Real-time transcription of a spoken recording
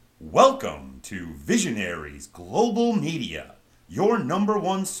Welcome to Visionaries Global Media, your number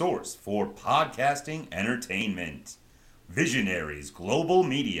one source for podcasting entertainment. Visionaries Global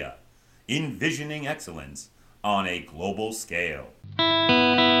Media, envisioning excellence on a global scale.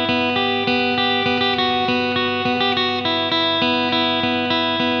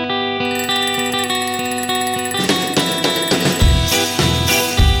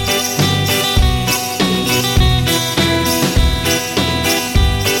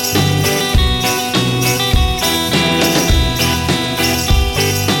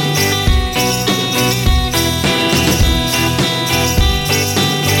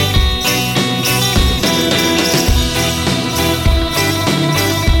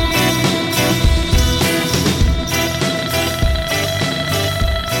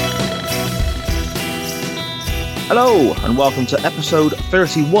 Hello and welcome to episode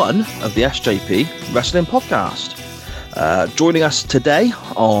 31 of the SJP Wrestling Podcast. Joining us today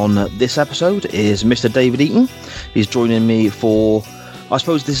on this episode is Mr. David Eton. He's joining me for, I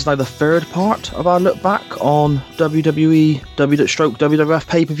suppose this is now the third part of our look back on WWE, WWF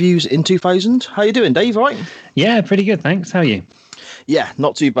pay-per-views in 2000. How you doing, Dave? Right? Yeah, pretty good, thanks. How are you? Yeah,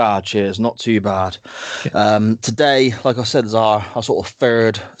 not too bad, cheers, not too bad. Today, like I said, is our sort of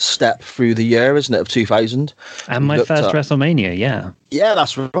third step through the year, isn't it, of 2000. And my first WrestleMania, yeah. Yeah,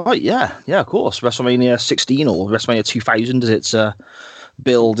 that's right, yeah, of course. WrestleMania 16 or WrestleMania 2000 as it's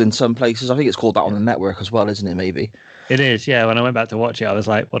billed in some places. I think it's called that on the network as well, isn't it, maybe? It is, yeah. When I went back to watch it, I was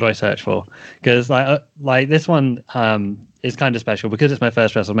like, what do I search for? Because like this one is kind of special because it's my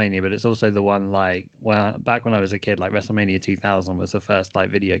first WrestleMania, but it's also the one back when I was a kid, like WrestleMania 2000 was the first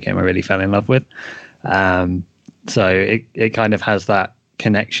video game I really fell in love with. So it kind of has that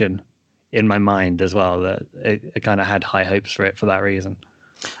connection in my mind as well, that it kind of had high hopes for it for that reason.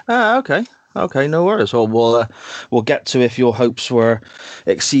 Okay, no worries. Well, we'll get to if your hopes were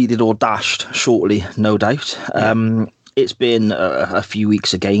exceeded or dashed shortly, no doubt. It's been a few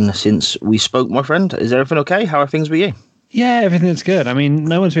weeks again since we spoke, my friend. Is everything okay? How are things with you? Yeah, everything's good. I mean,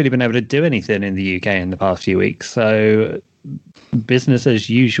 no one's really been able to do anything in the UK in the past few weeks, so business as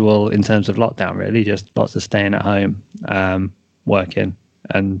usual in terms of lockdown, really. Just lots of staying at home, working,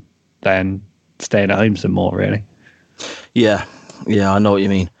 and then staying at home some more, really. Yeah, I know what you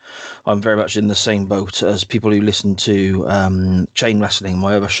mean. I'm very much in the same boat as people who listen to Chain Wrestling,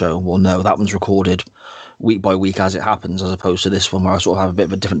 my other show, will know that one's recorded week by week as it happens, as opposed to this one where I sort of have a bit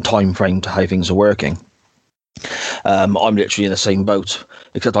of a different time frame to how things are working. I'm literally in the same boat,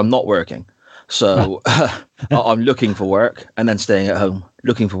 except I'm not working. So I'm looking for work and then staying at home,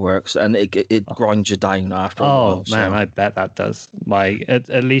 looking for work, and it grinds you down after a while. Oh, man, I bet that does.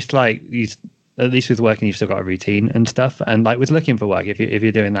 At least with working, you've still got a routine and stuff. And with looking for work, if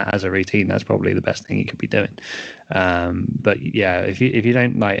you're doing that as a routine, that's probably the best thing you could be doing. But yeah, if you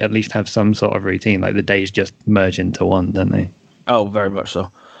don't at least have some sort of routine, the days just merge into one, don't they? Oh, very much so.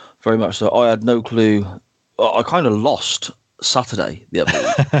 Very much so. I had no clue. I kind of lost Saturday the other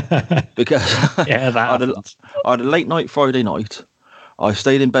week because yeah, I had a late night Friday night. I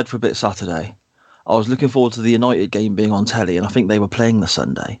stayed in bed for a bit Saturday. I was looking forward to the United game being on telly, and I think they were playing the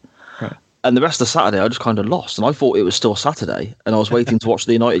Sunday. Right. And the rest of Saturday, I just kind of lost, and I thought it was still Saturday, and I was waiting to watch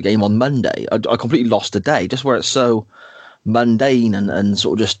the United game on Monday. I completely lost a day, just where it's so mundane and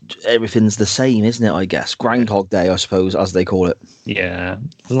sort of just everything's the same, isn't it, I guess? Groundhog Day, I suppose, as they call it. Yeah,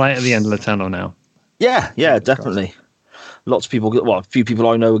 light at the end of the tunnel now. Yeah, definitely. Lots of people, a few people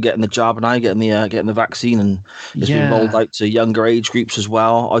I know are getting the jab and getting the vaccine, and it's been rolled out to younger age groups as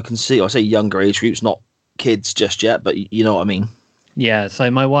well. I say younger age groups, not kids just yet, but you know what I mean. Yeah,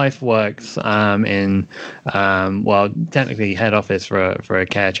 so my wife works in technically head office for a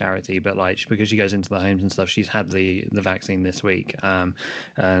care charity, but because she goes into the homes and stuff, she's had the vaccine this week, and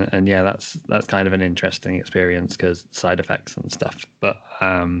yeah, that's kind of an interesting experience because side effects and stuff. But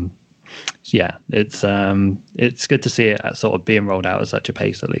yeah, it's good to see it sort of being rolled out at such a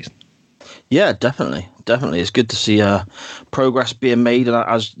pace, at least. Yeah, definitely. It's good to see progress being made, and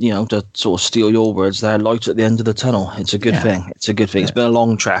as you know, to sort of steal your words there, light at the end of the tunnel. It's a good thing. It's a good thing. It's been a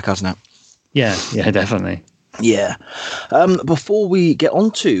long track, hasn't it? Yeah, definitely. Yeah. Before we get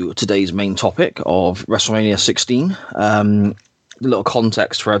on to today's main topic of WrestleMania 16, a little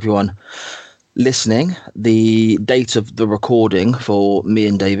context for everyone listening. The date of the recording for me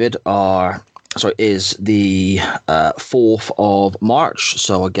and David is the 4th of March.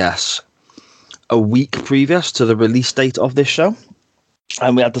 So I guess a week previous to the release date of this show.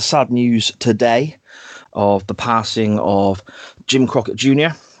 And we had the sad news today of the passing of Jim Crockett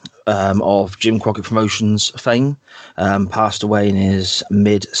Jr., of Jim Crockett Promotions fame. Passed away in his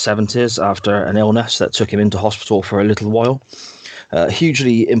mid-70s after an illness that took him into hospital for a little while.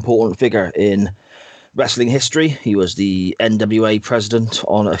 Hugely important figure in wrestling history. He was the NWA president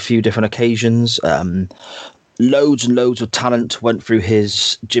on a few different occasions. Loads and loads of talent went through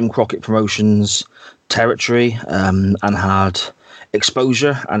his Jim Crockett Promotions territory and had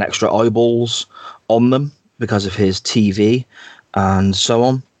exposure and extra eyeballs on them because of his TV and so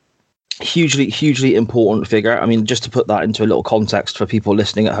on. Hugely important figure. I mean, just to put that into a little context for people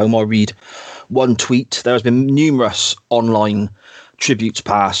listening at home, I'll read one tweet. There has been numerous online tributes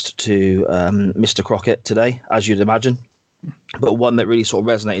passed to Mr. Crockett today, as you'd imagine. But one that really sort of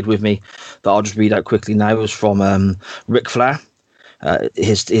resonated with me that I'll just read out quickly now is from Ric Flair.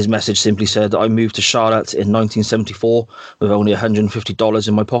 His message simply said, "I moved to Charlotte in 1974 with only $150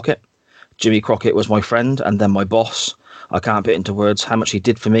 in my pocket. Jimmy Crockett was my friend and then my boss. I can't put into words how much he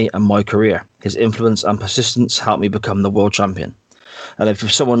did for me and my career. His influence and persistence helped me become the world champion." And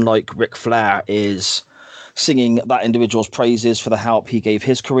if someone like Ric Flair is singing that individual's praises for the help he gave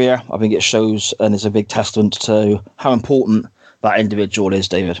his career, I think it shows and is a big testament to how important that individual is,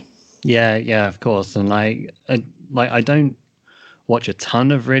 David. Yeah, of course. And like I don't watch a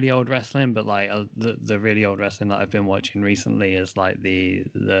ton of really old wrestling, but like the really old wrestling that I've been watching recently is like the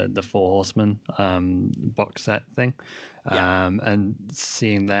Four Horsemen box set thing, and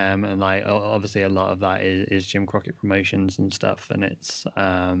seeing them, and like obviously a lot of that is Jim Crockett Promotions and stuff, and it's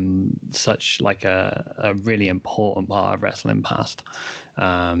such like a really important part of wrestling past.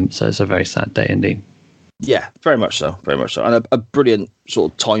 So it's a very sad day indeed. Yeah, very much so, and a brilliant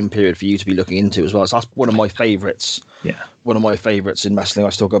sort of time period for you to be looking into as well. So that's one of my favourites. Yeah, one of my favourites in wrestling. I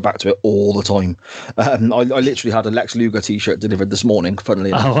still go back to it all the time. I literally had a Lex Luger T-shirt delivered this morning,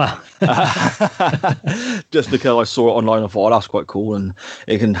 funnily enough. Oh wow! Just because I saw it online, I thought, oh, that's quite cool, and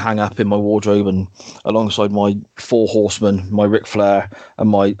it can hang up in my wardrobe, and alongside my Four Horsemen, my Ric Flair,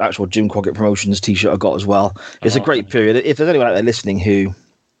 and my actual Jim Crockett Promotions T-shirt I got as well. It's a great period. If there's anyone out there listening who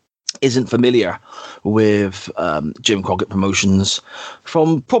isn't familiar with Jim Crockett Promotions,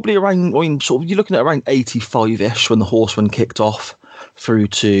 from probably around, you're looking at around 85-ish when the Horsemen kicked off, through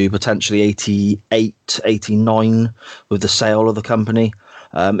to potentially 88, 89 with the sale of the company.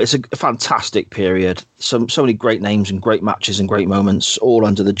 It's a fantastic period. So many great names and great matches and great moments, all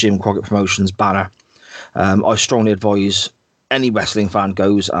under the Jim Crockett Promotions banner. I strongly advise any wrestling fan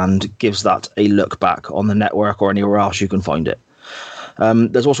goes and gives that a look back on the network or anywhere else you can find it.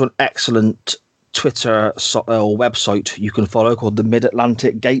 There's also an excellent Twitter or website you can follow called the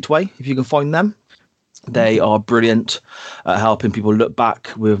Mid-Atlantic Gateway, if you can find them. They are brilliant at helping people look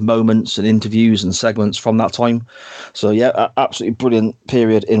back with moments and interviews and segments from that time. So yeah, absolutely brilliant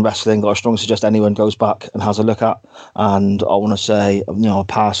period in wrestling that I strongly suggest anyone goes back and has a look at. And I want to say, I'll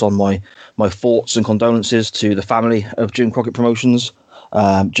pass on my thoughts and condolences to the family of Jim Crockett Promotions,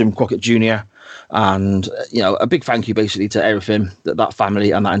 Jim Crockett Jr., and a big thank you basically to everything that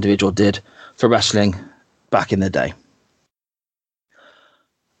family and that individual did for wrestling back in the day.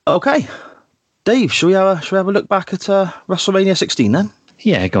 Okay, Dave, shall we have a look back at WrestleMania 16 then?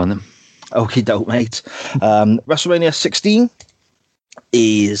 Yeah, go on then. Okie doke, mate. WrestleMania 16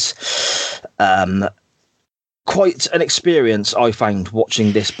 is quite an experience, I found,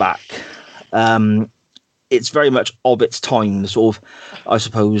 watching this back. It's very much of its time, the sort of, I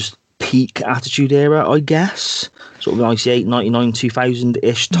suppose, peak Attitude Era, I guess. Sort of 98, 99,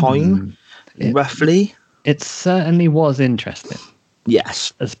 2000-ish time, roughly. It certainly was interesting.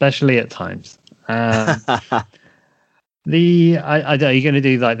 Yes. Especially at times. I don't know, you're going to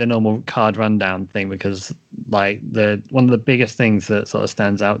do like the normal card rundown thing, because like one of the biggest things that sort of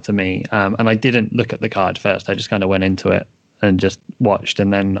stands out to me, and I didn't look at the card first, I just kind of went into it and just watched,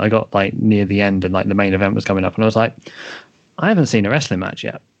 and then I got like near the end and like the main event was coming up, and I was like, I haven't seen a wrestling match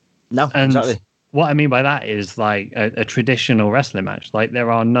yet. No, and exactly. What I mean by that is like a traditional wrestling match. Like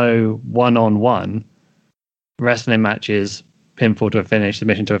there are no one-on-one wrestling matches, pinfall to a finish,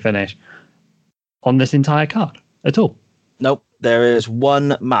 submission to a finish, on this entire card at all. Nope. There is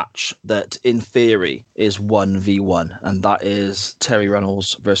one match that in theory is 1v1, and that is Terry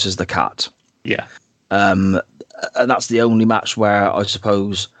Runnels versus the Cat. Yeah. And that's the only match where I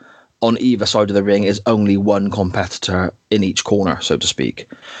suppose on either side of the ring is only one competitor in each corner, so to speak.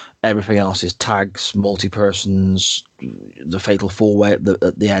 Everything else is tags, multi-persons, the fatal four-way at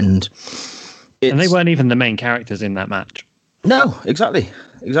the end. And they weren't even the main characters in that match. No, exactly.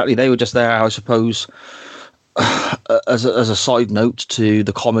 They were just there, I suppose, as a side note to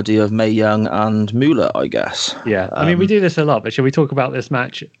the comedy of Mae Young and Moolah, I guess. Yeah, I mean, we do this a lot, but should we talk about this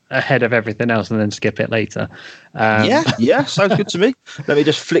match ahead of everything else and then skip it later. Yeah, sounds good to me. Let me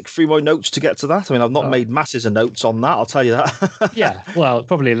just flick through my notes to get to that. I mean, I've not made masses of notes on that, I'll tell you that. Yeah, well,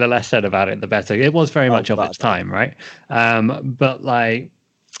 probably the less said about it, the better. It was very much of its time, right? But like,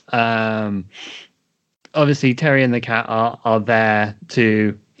 obviously, Terry and the Cat are there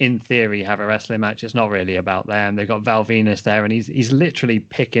to, in theory, have a wrestling match. It's not really about them. They've got Val Venus there, and he's literally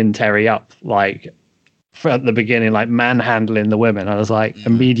picking Terry up, like, at the beginning, like manhandling the women. I was like,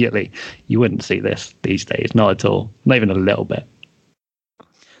 immediately, you wouldn't see this these days, not at all, not even a little bit.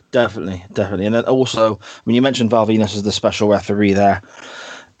 Definitely. And then also, when you mentioned Val Venus as the special referee there,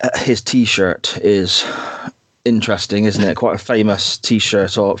 his T-shirt is interesting, isn't it? Quite a famous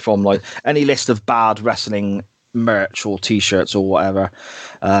T-shirt from like any list of bad wrestling merch or T-shirts or whatever.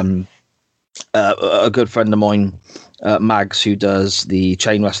 A good friend of mine, Mags, who does the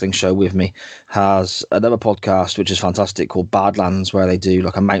Chain Wrestling show with me, has another podcast which is fantastic called Badlands, where they do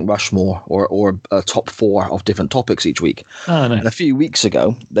like a Mount Rushmore or a top 4 of different topics each week. Oh, nice. And a few weeks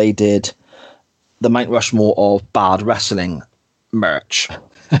ago they did the Mount Rushmore of bad wrestling merch.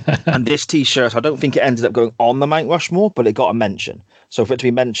 And this T-shirt, I don't think it ended up going on the Mount Rushmore, but it got a mention. So for it to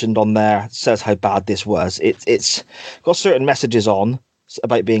be mentioned on there says how bad this was. It's got certain messages on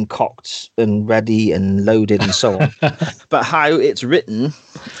about being cocked and ready and loaded and so on. But how it's written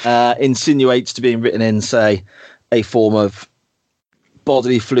insinuates to being written in, say, a form of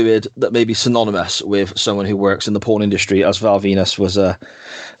bodily fluid that may be synonymous with someone who works in the porn industry, as Val Venus was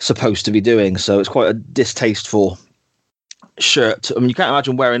supposed to be doing. So it's quite a distasteful shirt. I mean, you can't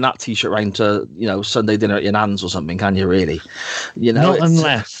imagine wearing that T-shirt around to, Sunday dinner at your nan's or something, can you really? Not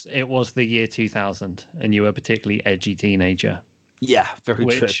unless it was the year 2000 and you were a particularly edgy teenager. Yeah, very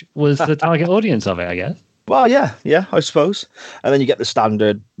true. Which was the target audience of it, I guess. Well, yeah, I suppose. And then you get the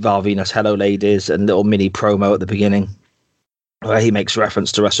standard Val Venus, hello ladies, and little mini promo at the beginning, where he makes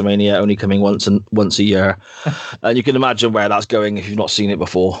reference to WrestleMania only coming once a year. And you can imagine where that's going if you've not seen it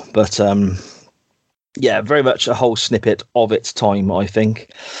before. But yeah, very much a whole snippet of its time, I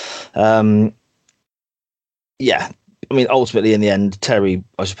think. Yeah, I mean, ultimately, in the end, Terry,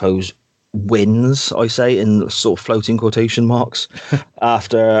 I suppose, wins, I say, in sort of floating quotation marks,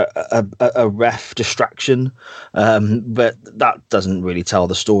 after a ref distraction. But that doesn't really tell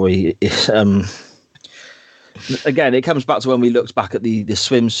the story. Again, it comes back to when we looked back at the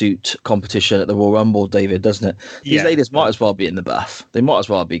swimsuit competition at the Royal Rumble, David, doesn't it? These ladies might as well be in the bath. They might as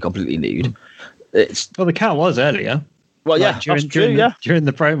well be completely nude. Well, the Cat was earlier. Well, yeah, during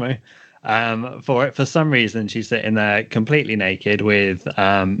the promo. For some reason, she's sitting there completely naked with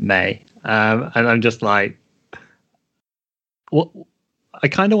May. And I'm just like, what? I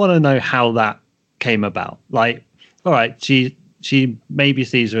kind of want to know how that came about. Like, all right, she maybe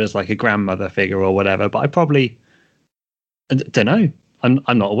sees her as like a grandmother figure or whatever, but I probably don't know.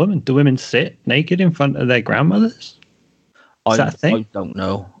 I'm not a woman. Do women sit naked in front of their grandmothers? Is that a thing? I don't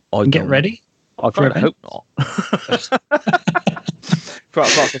know. Get ready. I hope not.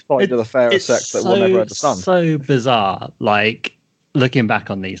 Perhaps that's a fight of the fairer sex that we'll never understand. It's so bizarre, like, looking back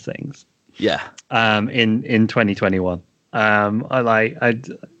on these things. Yeah. In 2021. I don't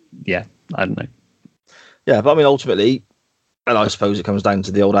know. Yeah, but I mean, ultimately, and I suppose it comes down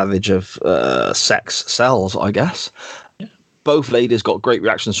to the old adage of sex sells, I guess. Yeah. Both ladies got great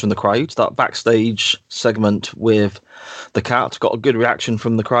reactions from the crowd. That backstage segment with the Cat got a good reaction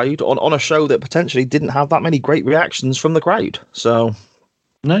from the crowd on a show that potentially didn't have that many great reactions from the crowd. So,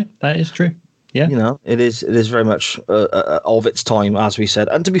 no, that is true. Yeah, it is very much of its time, as we said.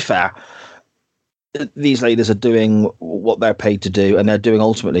 And to be fair, these ladies are doing what they're paid to do, and they're doing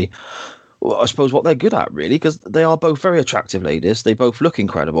ultimately, I suppose, what they're good at, really, because they are both very attractive ladies. They both look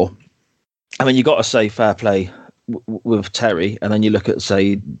incredible. I mean, you got to say fair play with Terry, and then you look at,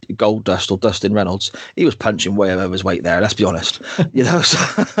 say, Goldust or Dustin Reynolds. He was punching way over his weight there, let's be honest.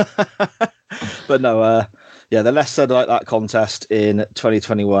 So, but no, yeah, the less said about that contest in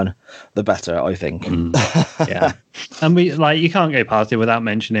 2021, the better, I think. Yeah, and you can't go past it without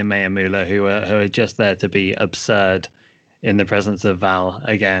mentioning May and Moolah, who are just there to be absurd in the presence of Val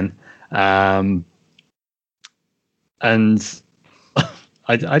again. And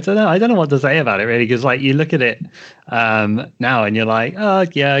I don't know. I don't know what to say about it, really, because you look at it now and you're like, oh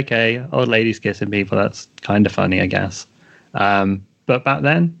yeah, okay, old ladies kissing people. That's kind of funny, I guess. But back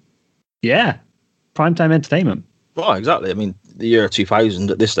then, yeah. Primetime entertainment. Well, exactly. I mean, the year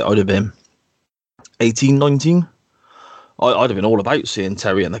 2000, at this stage, I'd have been 18, 19. I'd have been all about seeing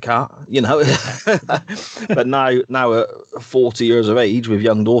Terry and the Cat, But now at 40 years of age with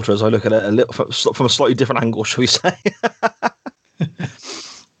young daughters, I look at it a little from a slightly different angle, shall we say.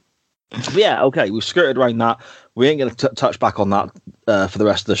 But yeah, okay, we've skirted around that. We ain't going to touch back on that for the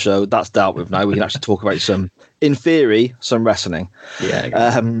rest of the show. That's dealt with now. We can actually talk about in theory, some wrestling.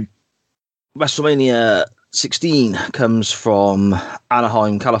 Yeah. WrestleMania 16 comes from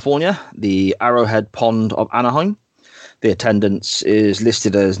Anaheim, California, the Arrowhead Pond of Anaheim. The attendance is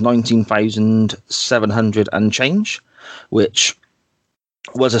listed as 19,700 and change, which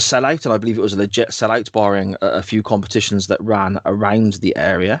was a sellout, and I believe it was a legit sellout, barring a few competitions that ran around the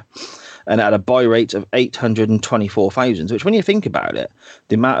area. And it had a buy rate of 824,000, which, when you think about it,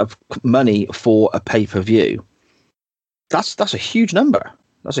 the amount of money for a pay-per-view, that's a huge number.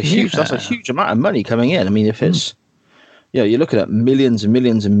 That's a huge amount of money coming in. I mean, if it's, you're looking at millions and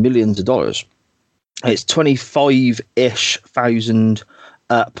millions and millions of dollars. It's 25-ish thousand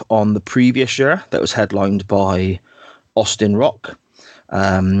up on the previous year that was headlined by Austin Rock.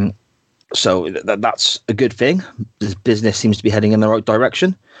 So that's a good thing. The business seems to be heading in the right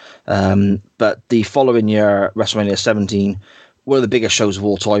direction. But the following year, WrestleMania 17, one of the biggest shows of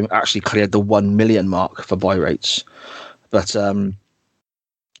all time, actually cleared the 1 million mark for buy rates. But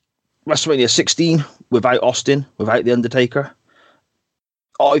WrestleMania 16, without Austin, without The Undertaker,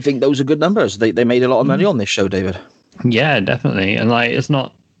 I think those are good numbers. They made a lot of money on this show, David. Yeah, definitely. And it's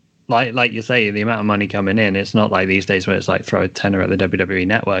not like you say, the amount of money coming in, it's not like these days where it's like throw a tenner at the WWE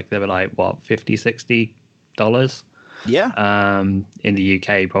network. They were like, what, $50, $60? Yeah. In the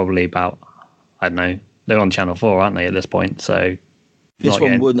UK, probably about, I don't know, they're on Channel 4, aren't they, at this point? So this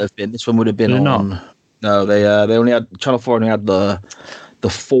one wouldn't have been. This one would have been on. Not? No, they only had, Channel 4 only had the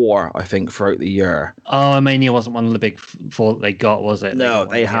 4, I think, throughout the year. Oh, Mania wasn't one of the big 4 that they got, was it? No,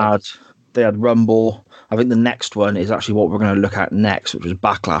 they had Rumble. I think the next one is actually what we're going to look at next, which was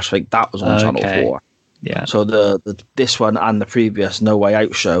Backlash. I think that was on Channel 4. Yeah. So this one and the previous No Way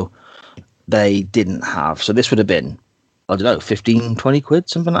Out show, they didn't have. So this would have been, I don't know, 15, 20 quid,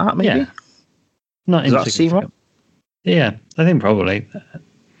 something like that, maybe? Yeah. Not Does that seem right? Yeah, I think probably.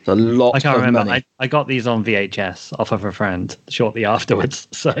 It's a lot. I can't remember. Money. I got these on VHS off of a friend shortly afterwards.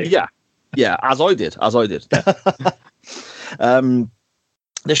 So yeah, as I did.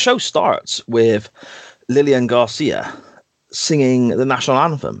 The show starts with Lillian Garcia singing the national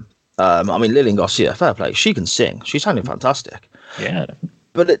anthem. I mean, Lillian Garcia, fair play. She can sing. She sounded fantastic. Yeah.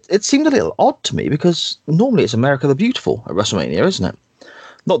 But it seemed a little odd to me because normally it's America the Beautiful at WrestleMania, isn't it?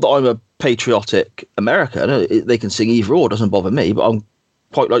 Not that I'm a patriotic American. They can sing either or, doesn't bother me, but I'm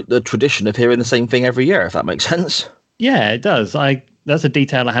quite like the tradition of hearing the same thing every year, if that makes sense. Yeah, it does. That's a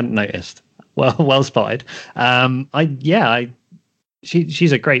detail I hadn't noticed. Well spotted.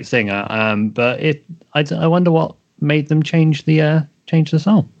 She's a great singer. But I wonder what made them change the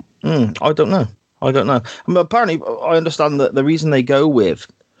song. I don't know. I mean, apparently, I understand that the reason they go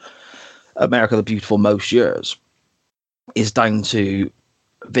with America the Beautiful most years is down to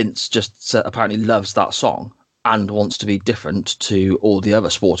Vince just apparently loves that song and wants to be different to all the other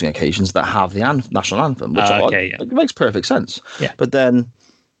sporting occasions that have the national anthem, which it makes perfect sense. Yeah. But then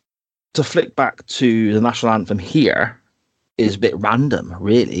to flick back to the national anthem here is a bit random,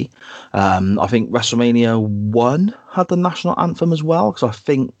 really. I think WrestleMania 1 had the national anthem as well, because I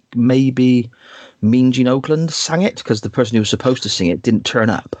think maybe Mean Gene Okerlund sang it because the person who was supposed to sing it didn't turn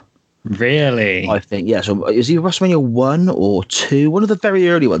up. Really? I think, yeah. So it was either WrestleMania 1 or 2, one of the very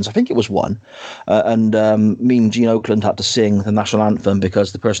early ones. I think it was 1. And Mean Gene Okerlund had to sing the national anthem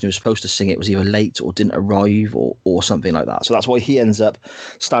because the person who was supposed to sing it was either late or didn't arrive or something like that. So that's why he ends up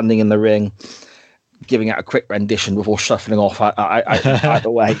standing in the ring, giving out a quick rendition before shuffling off out the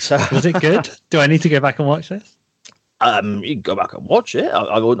way. So was it good? Do I need to go back and watch this? You can go back and watch it.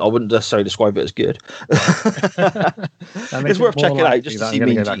 I wouldn't necessarily describe it as good. It's worth checking out just to see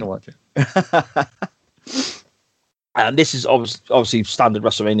me. Go back and watch it. And this is obviously standard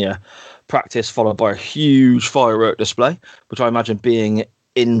WrestleMania practice, followed by a huge firework display, which I imagine being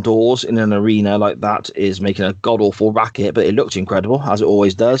indoors in an arena like that is making a god awful racket, but it looked incredible, as it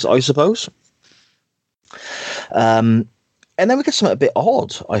always does, I suppose. And then we get something a bit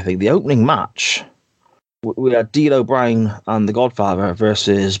odd, I think. The opening match, we had D'Lo Brown and the Godfather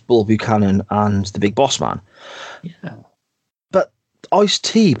versus Bull Buchanan and the Big Boss Man. Yeah. But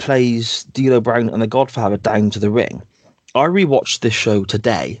Ice-T plays D'Lo Brown and the Godfather down to the ring. I rewatched this show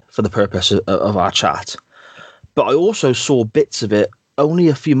today for the purpose of our chat, but I also saw bits of it only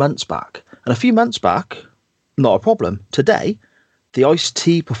a few months back. And a few months back, not a problem. Today, the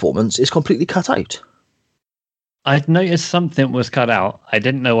Ice-T performance is completely cut out. I'd noticed something was cut out. I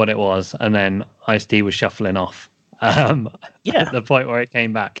didn't know what it was, and then Ice-T was shuffling off. At the point where it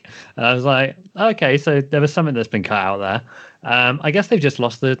came back, and I was like, okay, so there was something that's been cut out there. I guess they've just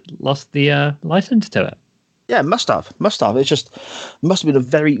lost the license to it. Yeah, must have. It just must have been a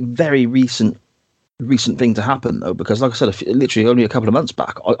very, very recent recent thing to happen, though, because like I said, literally only a couple of months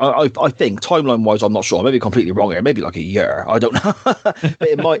back, I think timeline-wise, I'm not sure. I may be completely wrong here. Maybe like a year. I don't know.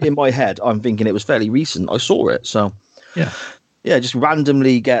 But in my head, I'm thinking it was fairly recent. I saw it. So yeah, just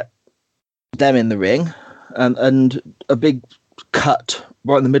randomly get them in the ring and a big cut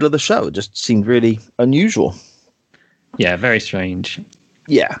right in the middle of the show. It just seemed really unusual. Yeah, very strange.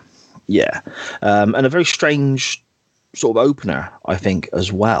 Yeah. And a very strange sort of opener, I think,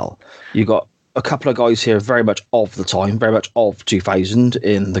 as well. You got a couple of guys here very much of the time, very much of 2000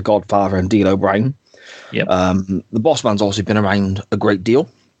 in The Godfather and D'Lo Brown. Yep. The Boss Man's obviously been around a great deal.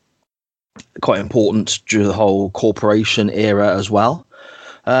 Quite important during the whole corporation era as well.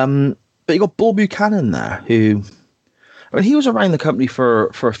 But you got Bull Buchanan there, who, I mean, he was around the company for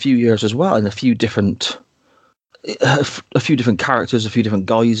a few years as well, in a few different characters, a few different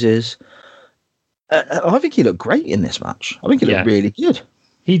guises. I think he looked great in this match. I think he looked really good.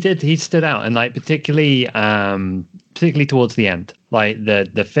 He did. He stood out, and like particularly towards the end, like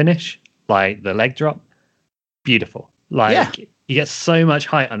the finish, like the leg drop, beautiful. Like he gets so much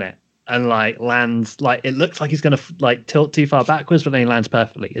height on it, and like lands, like it looks like he's going to like tilt too far backwards, but then he lands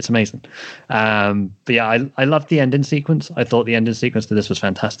perfectly. It's amazing. But yeah, I loved the ending sequence. I thought the ending sequence to this was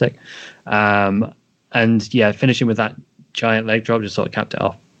fantastic. And yeah, finishing with that giant leg drop just sort of capped it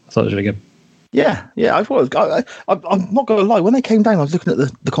off. I thought it was really good. Yeah, I thought it was, I'm not going to lie. When they came down, I was looking at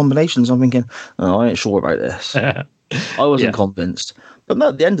the combinations. I'm thinking, I ain't sure about this. I wasn't convinced. But no,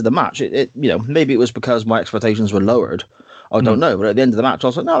 at the end of the match, it maybe it was because my expectations were lowered. I don't know. But at the end of the match, I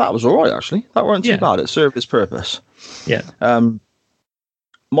was like, no, that was all right, actually. That weren't too bad. It served its purpose. Yeah.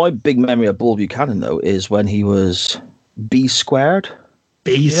 My big memory of Bull Buchanan, though, is when he was B squared.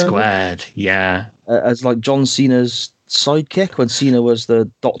 Yeah. As like John Cena's sidekick when Cena was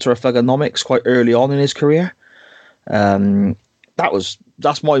the Doctor of Thugonomics quite early on in his career.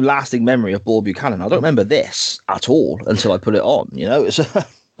 That's my lasting memory of Bull Buchanan. I don't remember this at all until I put it on. It's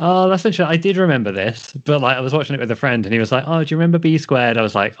oh, that's interesting. I did remember this, but like I was watching it with a friend, and he was like, "Oh, do you remember B squared?" I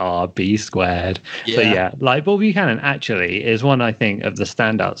was like, "Oh, B squared." Yeah. So yeah, like Bull Buchanan actually is one, I think, of the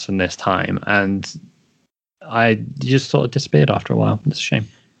standouts from this time, and I just sort of disappeared after a while. It's a shame.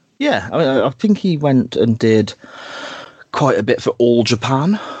 Yeah, I mean, I think he went and did quite a bit for All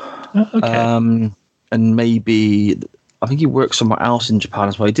Japan. Okay. And maybe I think he worked somewhere else in Japan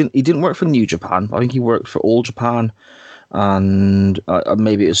as well. He didn't work for New Japan. I think he worked for All Japan, and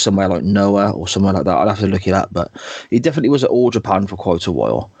maybe it was somewhere like Noah or somewhere like that. I'd have to look it up, but he definitely was at All Japan for quite a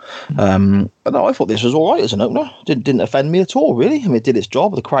while. But no, I thought this was all right as an opener. Didn't offend me at all, really. I mean, it did its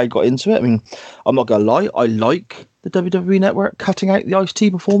job. The crowd got into it. I mean, I'm not going to lie. I like the WWE Network cutting out the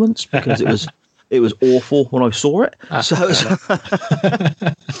Ice-T performance because it was awful when I saw it.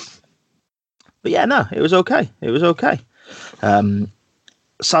 But yeah, no, it was okay.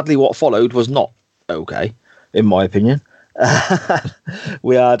 Sadly, what followed was not okay, in my opinion.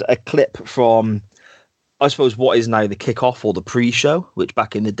 We had a clip from, I suppose, what is now the kickoff or the pre-show, which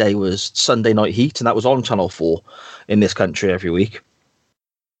back in the day was Sunday Night Heat, and that was on Channel 4 in this country every week.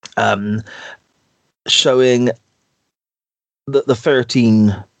 Showing the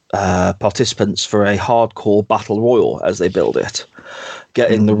 13 participants for a hardcore battle royal as they build it,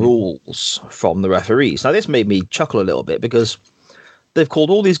 getting the rules from the referees. Now, this made me chuckle a little bit because they've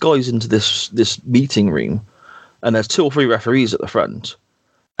called all these guys into this meeting room, and there's 2 or 3 referees at the front,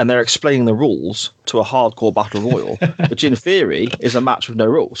 and they're explaining the rules to a hardcore battle royal, which in theory is a match with no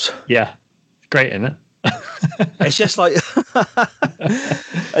rules. Yeah, great, isn't it? It's just like,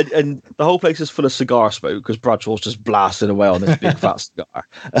 and the whole place is full of cigar smoke because Bradshaw's just blasting away on this big fat cigar.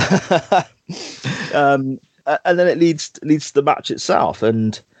 And then it leads to the match itself,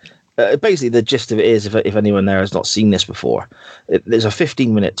 and basically the gist of it is, if anyone there has not seen this before, there's a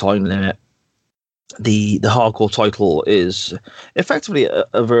 15-minute time limit. The hardcore title is effectively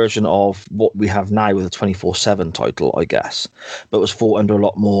a version of what we have now with the 24/7 title, I guess, but was fought under a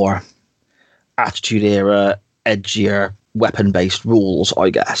lot more Attitude Era, edgier, weapon-based rules, I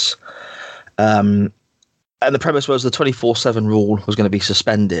guess. And the premise was the 24/7 rule was going to be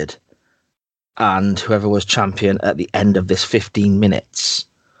suspended, and whoever was champion at the end of this 15 minutes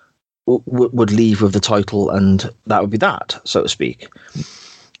would leave with the title, and that would be that, so to speak.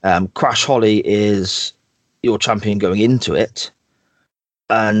 Crash Holly is your champion going into it,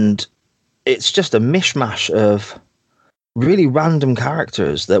 and it's just a mishmash of really random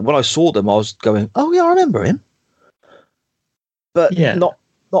characters that when I saw them, I was going, oh yeah, I remember him. But not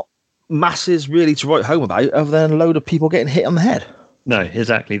masses really to write home about, other than a load of people getting hit on the head. No,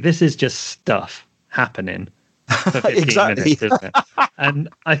 exactly. This is just stuff happening for 15 exactly. minutes, isn't it? And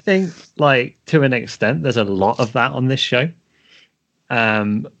I think, like, to an extent, there's a lot of that on this show.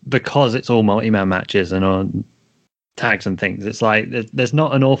 because it's all multi-man matches and on tags and things. It's like there's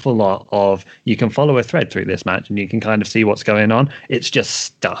not an awful lot of, you can follow a thread through this match and you can kind of see what's going on. It's just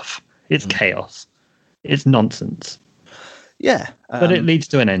stuff. It's chaos. It's nonsense. Yeah. But it leads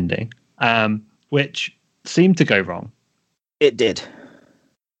to an ending, which seemed to go wrong. It did.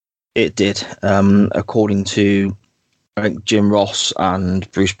 According to, I think, Jim Ross and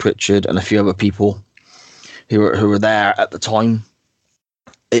Bruce Pritchard and a few other people who were there at the time,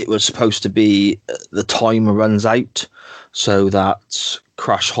 it was supposed to be the time runs out so that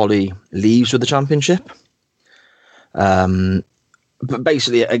Crash Holly leaves with the championship. But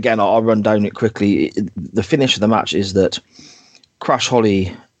basically, again, I'll run down it quickly. The finish of the match is that Crash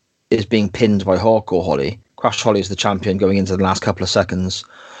Holly is being pinned by Hardcore Holly. Crash Holly is the champion going into the last couple of seconds.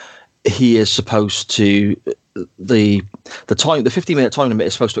 He is supposed to, the 15-minute time limit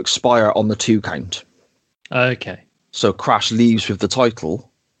is supposed to expire on the 2 count. Okay. So Crash leaves with the title,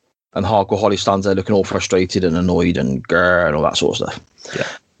 and Hardcore Holly stands there looking all frustrated and annoyed and grr and all that sort of stuff. Yeah.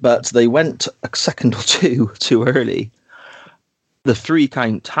 But they went a second or two too early. The 3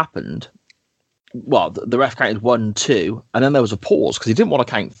 count happened. Well, the ref counted 1, 2, and then there was a pause because he didn't want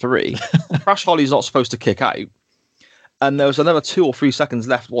to count 3. Crash Holly's not supposed to kick out. And there was another 2 or 3 seconds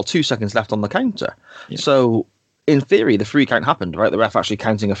left, 2 seconds left on the counter. Yeah. So, in theory, the 3 count happened, right? The ref actually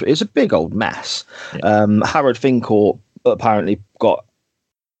counting it's a big old mess. Yeah. Howard Finkel apparently got,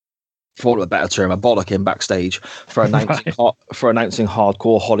 for a better term, a bollocking backstage for announcing announcing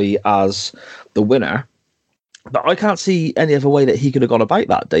Hardcore Holly as the winner. But I can't see any other way that he could have gone about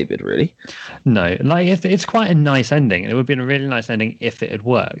that, David, really. No, like it's quite a nice ending. It would have been a really nice ending if it had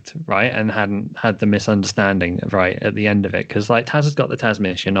worked, right? And hadn't had the misunderstanding right at the end of it. Because like Taz has got the Taz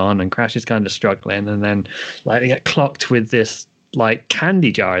mission on and Crash is kind of struggling. And then like they get clocked with this like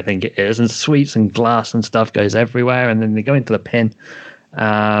candy jar, I think it is, and sweets and glass and stuff goes everywhere. And then they go into the pin.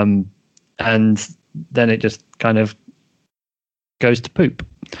 And then it just kind of goes to poop.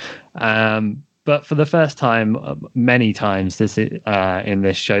 But for the first time, many times this in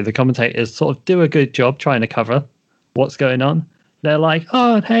this show, the commentators sort of do a good job trying to cover what's going on. They're like,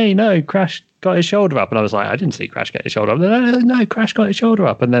 "Oh, hey, no, Crash got his shoulder up," and I was like, "I didn't see Crash get his shoulder up." No, Crash got his shoulder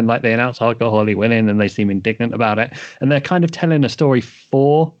up, and then like they announce Hardcore Holly winning, and they seem indignant about it, and they're kind of telling a story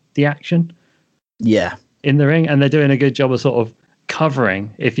for the action, in the ring, and they're doing a good job of sort of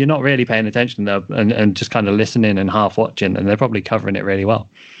covering. If you're not really paying attention though, and just kind of listening and half watching, and they're probably covering it really well.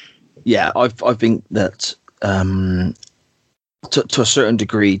 Yeah, I think that to a certain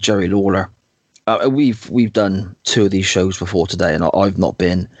degree, Jerry Lawler. We've done 2 of these shows before today, and I've not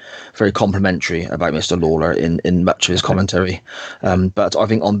been very complimentary about Mr. Lawler in much of his commentary. But I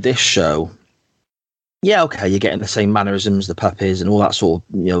think on this show, you're getting the same mannerisms, the puppies, and all that sort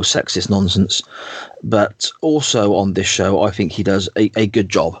of sexist nonsense. But also on this show, I think he does a good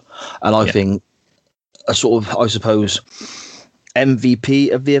job, and I think a sort of, I suppose,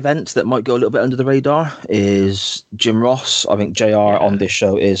 MVP of the event that might go a little bit under the radar is Jim Ross. I think JR on this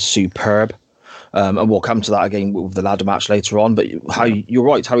show is superb. And we'll come to that again with the ladder match later on. But you're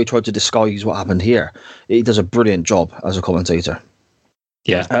right, how he tried to disguise what happened here. He does a brilliant job as a commentator.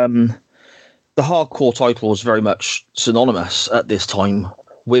 Yeah. The Hardcore title was very much synonymous at this time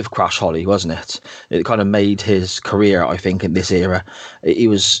with Crash Holly, wasn't it? It kind of made his career, I think, in this era. It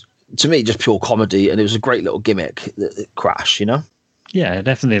was, to me, just pure comedy, and it was a great little gimmick, Crash, Yeah,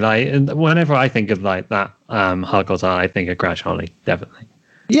 definitely. Like whenever I think of like that Hardcore title, I think of Crash Holly, definitely.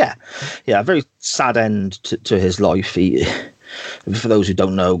 Yeah, a very sad end to his life. For those who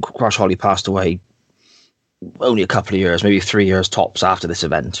don't know, Crash Holly passed away only a couple of years, maybe 3 years tops after this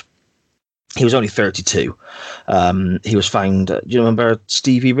event. He was only 32. He was found. Do you remember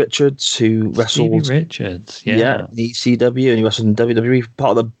Stevie Richards, who wrestled? Stevie Richards, in ECW, and he wrestled in WWE,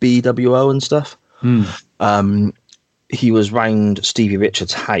 part of the BWO and stuff. He was round Stevie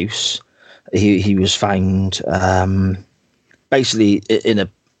Richards' house. He was found basically in a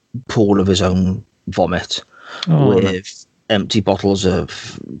pool of his own vomit with empty bottles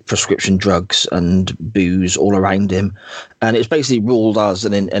of prescription drugs and booze all around him, and it's basically ruled as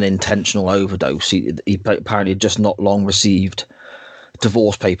an intentional overdose. He apparently just not long received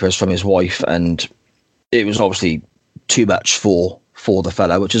divorce papers from his wife, and it was obviously too much for the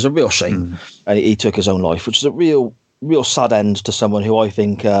fellow, which is a real shame. And he took his own life, which is a real sad end to someone who I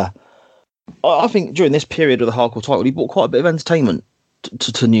think during this period of the Hardcore title, he brought quite a bit of entertainment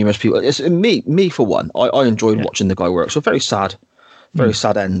to numerous people. It's me for one. I enjoyed watching the guy work. So very sad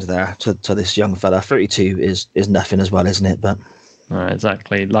end there to this young fella. 32 is nothing as well, isn't it? But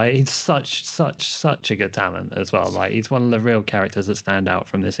exactly. Like he's such a good talent as well. Like he's one of the real characters that stand out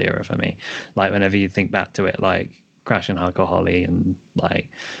from this era for me. Like whenever you think back to it, like Crash and Hardcore Holly, and like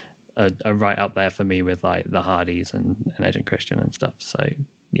are right up there for me with like the Hardys and Edge and Christian and stuff. So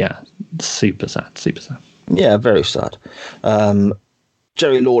yeah, super sad. Yeah, very sad.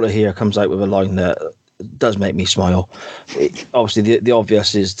 Jerry Lawler here comes out with a line that does make me smile. Obviously, the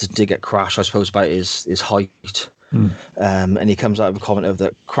obvious is to get Crash, I suppose, about his height. And he comes out with a comment of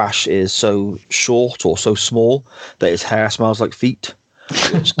that Crash is so short or so small that his hair smells like feet.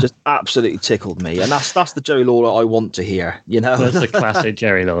 Which just absolutely tickled me. And that's the Jerry Lawler I want to hear, you know? That's a classic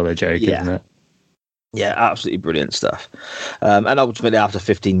Jerry Lawler joke, isn't it? Yeah, absolutely brilliant stuff. And ultimately, after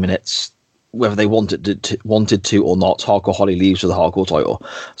 15 minutes, whether they wanted to or not, Hardcore Holly leaves with the Hardcore title.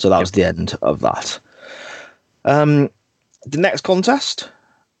 So that was the end of that. The next contest,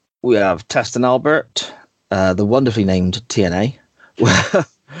 we have Test and Albert, the wonderfully named TNA,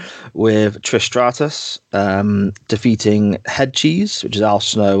 with Trish Stratus defeating Head Cheese, which is Al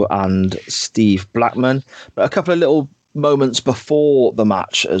Snow and Steve Blackman. But a couple of little moments before the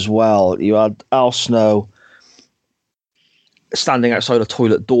match as well. You had Al Snow standing outside a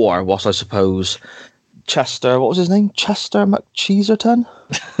toilet door whilst, I suppose, Chester, what was his name? Chester McCheeserton?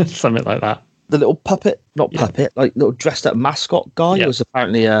 Something like that. The little puppet, like little dressed up mascot guy was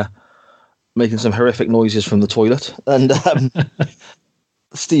apparently making some horrific noises from the toilet. And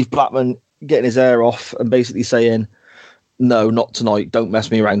Steve Blackman getting his air off and basically saying, no, not tonight. Don't mess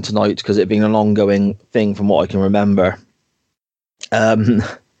me around tonight, because it being an ongoing thing from what I can remember. And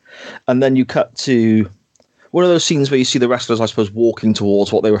then you cut to one of those scenes where you see the wrestlers, I suppose, walking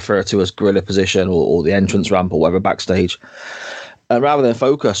towards what they refer to as gorilla position or the entrance ramp or whatever backstage. Rather than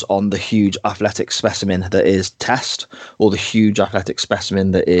focus on the huge athletic specimen that is Test or the huge athletic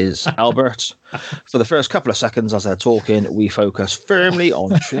specimen that is Albert, for the first couple of seconds as they're talking, we focus firmly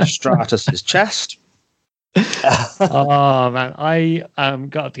on Trish Stratus's chest. Oh man, I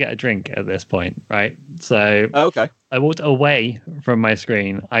got to get a drink at this point, right? So okay, I walked away from my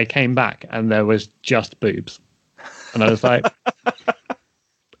screen. I came back and there was just boobs, and I was like,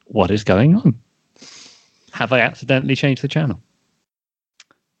 "What is going on? Have I accidentally changed the channel?"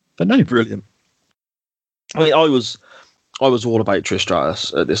 But no, brilliant. I mean, I was all about Trish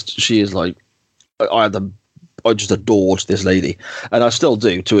Stratus at this. She is like, I just adored this lady, and I still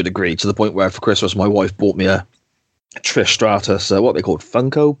do to a degree, to the point where for Christmas my wife bought me a Trish Stratus, what they called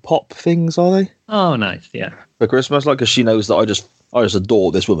Funko Pop things, are they? Oh, nice, yeah. For Christmas, like, because she knows that I just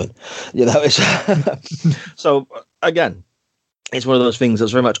adore this woman, you know. It's so again, it's one of those things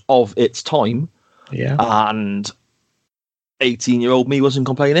that's very much of its time, yeah, and 18-year-old me wasn't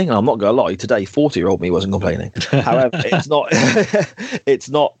complaining, and I'm not going to lie, today 40-year-old me wasn't complaining. However, it's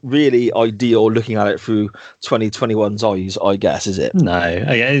not really ideal looking at it through 2021's eyes, I guess, is it? No,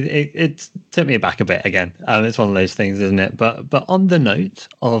 it took me back a bit again. It's one of those things, isn't it? But on the note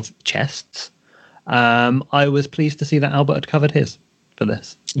of chests, I was pleased to see that Albert had covered his for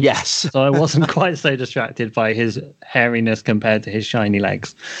this. Yes. So I wasn't quite so distracted by his hairiness compared to his shiny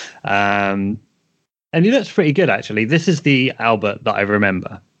legs. And he looks pretty good, actually. This is the Albert that I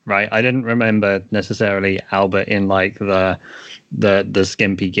remember, right? I didn't remember necessarily Albert in like the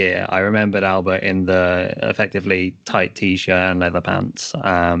skimpy gear. I remembered Albert in the effectively tight t-shirt and leather pants,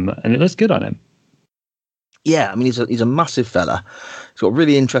 and it looks good on him. Yeah, I mean, he's a massive fella. He's got a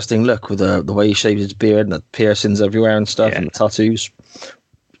really interesting look with the way he shaves his beard and the piercings everywhere and stuff, and the tattoos.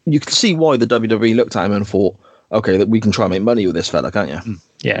 You can see why the WWE looked at him and thought, okay, that we can try and make money with this fella, can't you?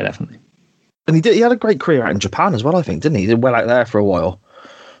 Yeah, definitely. And he had a great career out in Japan as well, I think, didn't he? He did well out there for a while.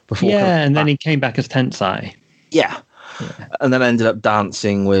 And then he came back as Tensai. Yeah. And then ended up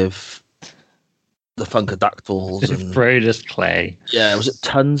dancing with the Funkadactyls. And Brodus Clay. Yeah, was it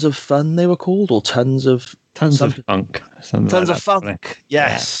Tons of Fun they were called? Or Tons of Funk. Tons of Funk,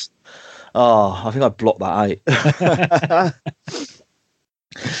 yes. Yeah. Oh, I think I blocked that out.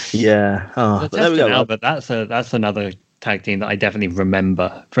 Yeah. Oh, but there we go. Albert, that's another tag team that I definitely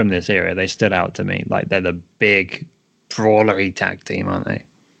remember from this era. They stood out to me. Like, they're the big brawlery tag team, aren't they?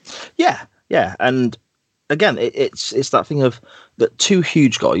 Yeah. And again, it's that thing of that two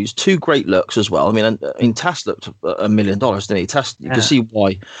huge guys, two great looks as well. I mean, Test looked $1 million, didn't he? Test, you can see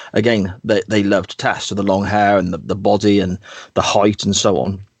why. Again, they loved Test with the long hair and the body and the height and so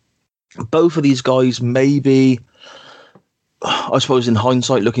on. Both of these guys, maybe, I suppose, in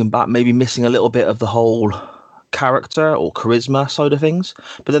hindsight, looking back, maybe missing a little bit of the whole character or charisma side of things,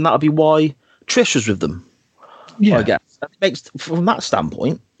 but then that would be why Trish was with them. Yeah, I guess it makes, from that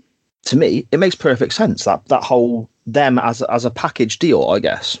standpoint, to me, it makes perfect sense that whole them as a package deal, I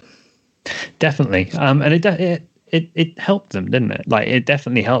guess. Definitely, and it helped them, didn't it? Like, it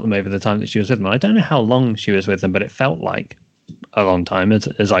definitely helped them over the time that she was with them. I don't know how long she was with them, but it felt like a long time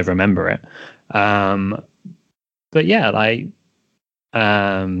as I remember it. but yeah, like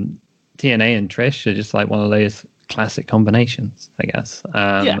TNA and Trish are just like one of those classic combinations, I guess.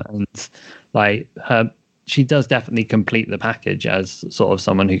 And like she does definitely complete the package as sort of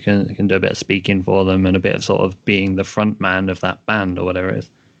someone who can do a bit of speaking for them and a bit of sort of being the front man of that band or whatever it is.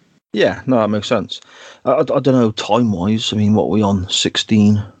 Yeah, no, that makes sense. I don't know time-wise. I mean, what are we on?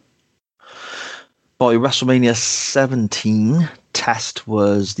 16. By WrestleMania 17, Test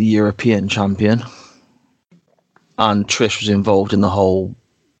was the European champion. And Trish was involved in the whole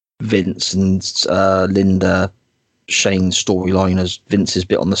Vince and Linda Shane storyline as Vince's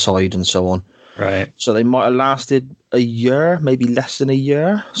bit on the side and so on. Right. So they might have lasted a year, maybe less than a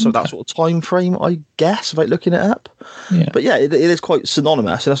year. So that sort of time frame, I guess, about looking it up. Yeah. But yeah, it is quite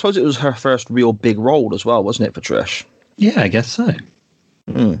synonymous. And I suppose it was her first real big role as well, wasn't it, for Trish? Yeah, I guess so.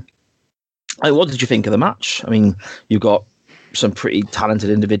 And what did you think of the match? I mean, you've got some pretty talented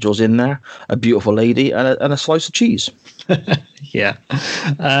individuals in there, a beautiful lady, and a slice of cheese. Yeah.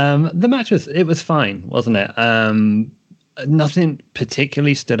 The match was fine, wasn't it? Nothing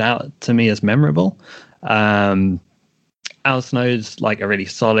particularly stood out to me as memorable. Al Snow's like a really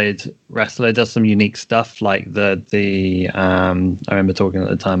solid wrestler, does some unique stuff like the I remember talking at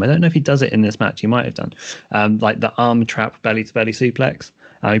the time, I don't know if he does it in this match, he might have done, like the arm trap belly to belly suplex.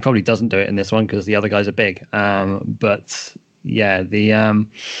 He probably doesn't do it in this one because the other guys are big. But yeah,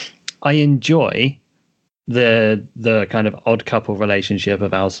 I enjoy the kind of odd couple relationship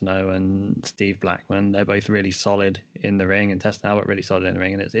of Al Snow and Steve Blackman. They're both really solid in the ring, and Test Albert really solid in the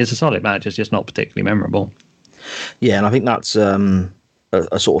ring, and it's a solid match. It's just not particularly memorable. Yeah, and I think that's a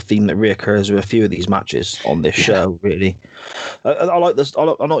sort of theme that reoccurs with a few of these matches on this show. Really, I like this. I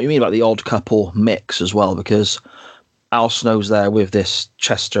know what you mean about the odd couple mix as well, because Al Snow's there with this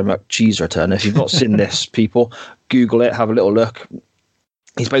Chester McCheeserton. If you've not seen this, people, Google it, have a little look.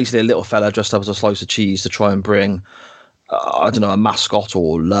 He's basically a little fella dressed up as a slice of cheese to try and bring, I don't know, a mascot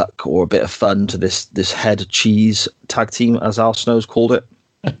or luck or a bit of fun to this head cheese tag team, as Al Snow's called it.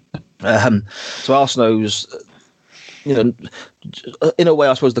 So Al Snow's, in a way,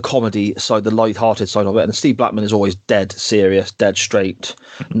 I suppose, the comedy side, the light-hearted side of it. And Steve Blackman is always dead serious, dead straight,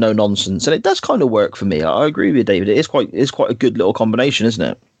 no nonsense. And it does kind of work for me. I agree with you, David. It's quite a good little combination, isn't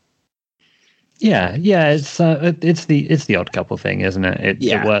it? Yeah, it's the odd couple thing, isn't it?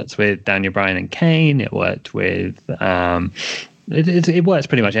 It works with Daniel Bryan and Kane. It worked with it works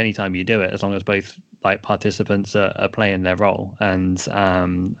pretty much any time you do it, as long as both like participants are playing their role. And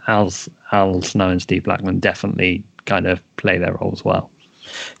Al Snow and Steve Blackman definitely kind of play their roles well.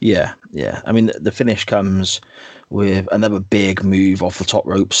 Yeah. I mean, the finish comes with another big move off the top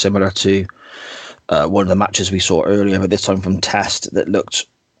rope, similar to one of the matches we saw earlier, but this time from Test, that looked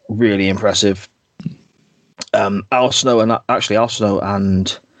really impressive. Al Snow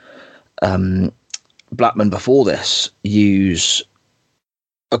and Blackman before this use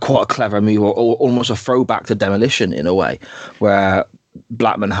quite a clever move, or almost a throwback to Demolition in a way, where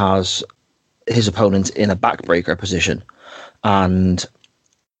Blackman has his opponent in a backbreaker position, and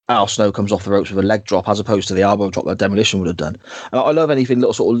Al Snow comes off the ropes with a leg drop as opposed to the elbow drop that Demolition would have done. And I love anything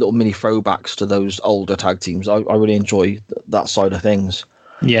little mini throwbacks to those older tag teams. I really enjoy that side of things.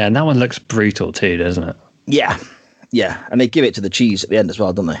 Yeah, and that one looks brutal too, doesn't it? Yeah, and they give it to the cheese at the end as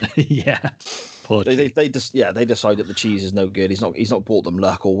well, don't they? Yeah, they decide that the cheese is no good. He's not brought them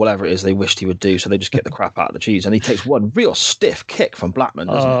luck or whatever it is they wished he would do, so they just get the crap out of the cheese, and he takes one real stiff kick from Blackman.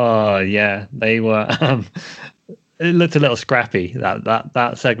 Doesn't he? Yeah, they were. It looked a little scrappy.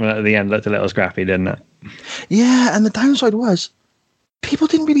 That segment at the end looked a little scrappy, didn't it? Yeah, and the downside was people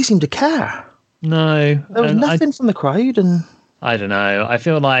didn't really seem to care. No, there was nothing from the crowd, and I don't know. I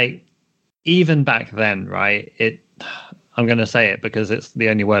feel like even back then, right? I'm going to say it because it's the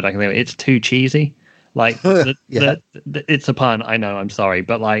only word I can think of. It's too cheesy. Like it's a pun. I know. I'm sorry,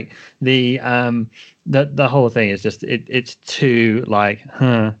 but like the whole thing is just it's too like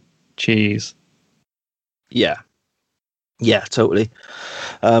cheese. Yeah, totally.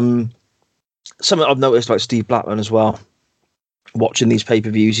 Something I've noticed about Steve Blackman as well. Watching these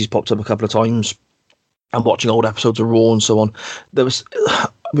pay-per-views, he's popped up a couple of times. And watching old episodes of Raw and so on. I've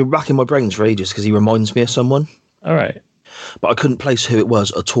been racking my brains for ages because he reminds me of someone. All right. But I couldn't place who it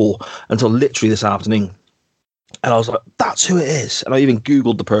was at all until literally this afternoon. And I was like, that's who it is. And I even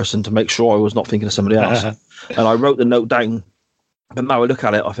Googled the person to make sure I was not thinking of somebody else. And I wrote the note down. But now I look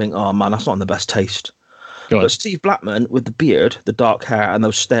at it, I think, oh man, that's not in the best taste. But Steve Blackman with the beard, the dark hair, and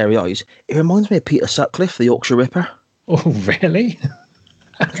those starry eyes, it reminds me of Peter Sutcliffe, the Yorkshire Ripper. Oh, really?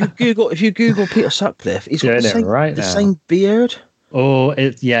 If you Google Peter Sutcliffe, he's got the same beard. Oh,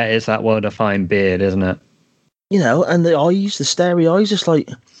 it's that well-defined beard, isn't it? And the eyes, the starry eyes, just like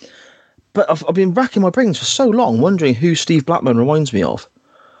But I've been racking my brains for so long, wondering who Steve Blackman reminds me of.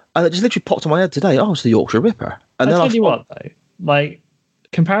 And it just literally popped in my head today. Oh, it's the Yorkshire Ripper. And I'll then tell you what, though. Like,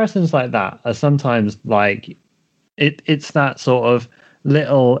 comparisons like that are sometimes, like, it's that sort of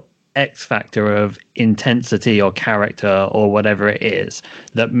little X factor of intensity or character or whatever it is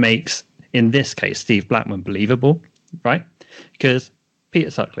that makes, in this case, Steve Blackman believable, right? Because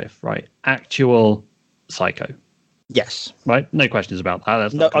Peter Sutcliffe, right? Actual psycho. Yes. Right? No questions about that.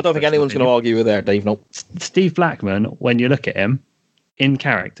 That's no, I don't think anyone's going to argue with there, Dave. No. Steve Blackman, when you look at him in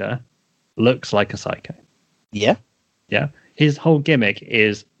character, looks like a psycho. Yeah. Yeah. His whole gimmick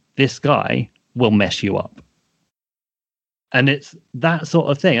is this guy will mess you up. And it's that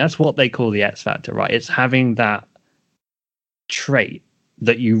sort of thing. That's what they call the X Factor, right? It's having that trait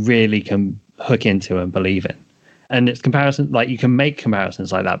that you really can hook into and believe in. And it's comparison, like you can make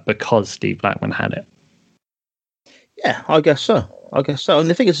comparisons like that because Steve Blackman had it. Yeah, I guess so. And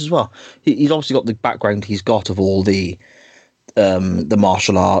the thing is as well, he's obviously got the background he's got of all the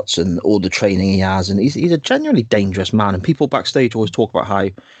martial arts and all the training he has, and he's a genuinely dangerous man. And people backstage always talk about how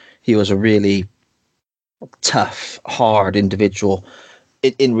he was a really tough, hard individual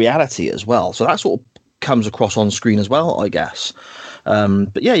in reality as well. So that sort of comes across on screen as well, I guess.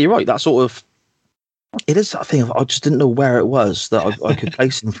 But yeah, you're right. That sort of, it is that thing of, I just didn't know where it was that I could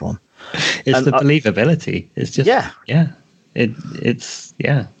place him from. It's the believability. It's just, it's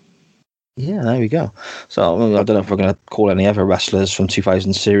Yeah, there we go. So I don't know if we're going to call any other wrestlers from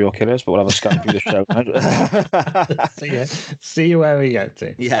 2000 serial killers, but we'll have a scan through the show. See where we get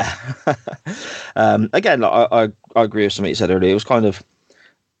to. Yeah. Again, I agree with something you said earlier.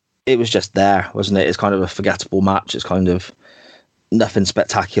 It was just there, wasn't it? It's kind of a forgettable match. It's kind of nothing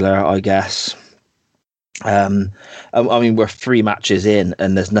spectacular, I guess. I mean, we're 3 matches in,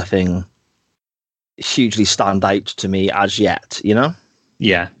 and there's nothing hugely stand out to me as yet, you know?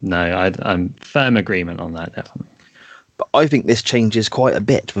 Yeah, no, I'm firm agreement on that, definitely. But I think this changes quite a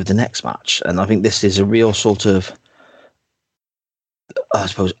bit with the next match, and I think this is a real sort of, I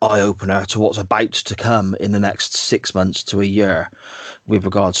suppose, eye-opener to what's about to come in the next 6 months to a year with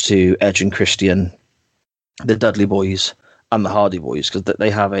regards to Edge and Christian, the Dudley Boys, and the Hardy Boys, because they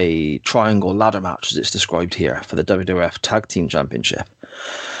have a triangle ladder match, as it's described here, for the WWF Tag Team Championship.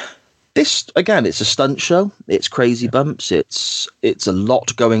 This, again, it's a stunt show. It's crazy bumps. It's a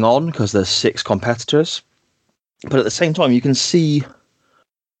lot going on because there's 6 competitors. But at the same time, you can see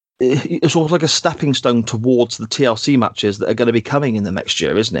it's sort of like a stepping stone towards the TLC matches that are going to be coming in the next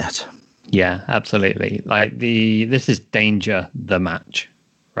year, isn't it? Yeah, absolutely. Like this is Danger, the match,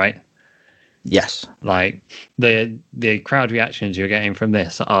 right? Yes. Like the crowd reactions you're getting from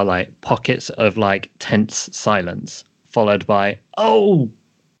this are like pockets of like tense silence followed by, oh,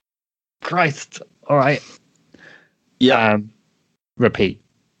 Christ, all right. Yeah. Repeat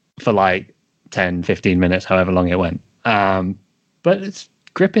for like 10, 15 minutes, however long it went. But it's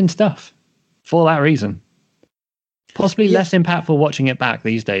gripping stuff for that reason. Possibly less impactful watching it back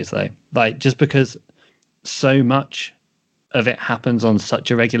these days, though. Like, just because so much of it happens on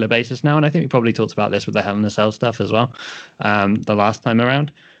such a regular basis now. And I think we probably talked about this with the Hell in a Cell stuff as well, the last time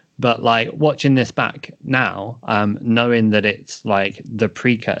around. But like watching this back now, knowing that it's like the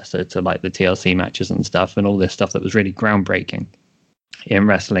precursor to like the TLC matches and stuff and all this stuff that was really groundbreaking in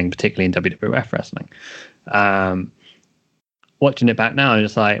wrestling, particularly in WWF wrestling. Watching it back now, I'm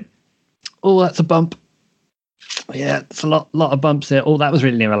just like, oh, that's a bump. Yeah, it's a lot of bumps here. Oh, that was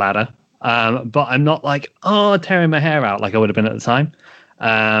really near a ladder. But I'm not like, oh, tearing my hair out like I would have been at the time.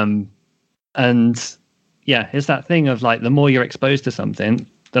 And yeah, it's that thing of like, the more you're exposed to something,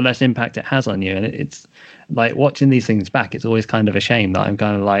 the less impact it has on you. And it's like watching these things back, it's always kind of a shame that I'm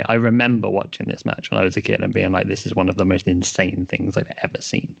kind of like, I remember watching this match when I was a kid and being like, this is one of the most insane things I've ever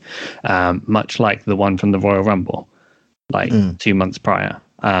seen. Much like the one from the Royal Rumble, like 2 months prior,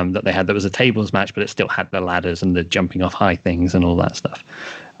 that they had, that was a tables match, but it still had the ladders and the jumping off high things and all that stuff.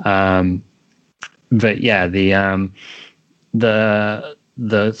 But yeah, the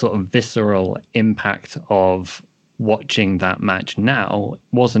sort of visceral impact of watching that match now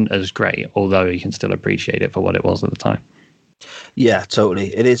wasn't as great, although you can still appreciate it for what it was at the time. Yeah, totally.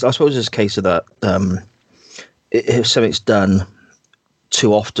 It is. I suppose it's a case of that. If something's done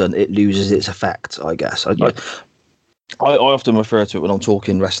too often, it loses its effect, I guess. I often refer to it when I'm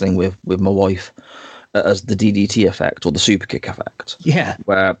talking wrestling with my wife as the DDT effect or the super kick effect. Yeah.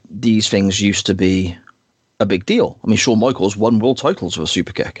 Where these things used to be a big deal. I mean, Shawn Michaels won world titles with a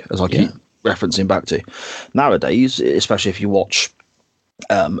super kick, as I keep referencing back to. Nowadays, especially if you watch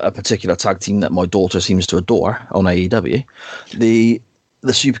a particular tag team that my daughter seems to adore on AEW, the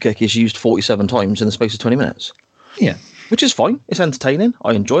super kick is used 47 times in the space of 20 minutes. Yeah. which is fine. It's entertaining.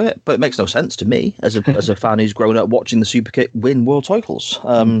 I enjoy it, but it makes no sense to me as a fan who's grown up watching the Super Kick win world titles.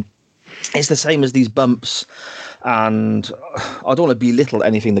 It's the same as these bumps, and I don't want to belittle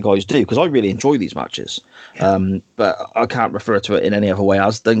anything the guys do because I really enjoy these matches. But I can't refer to it in any other way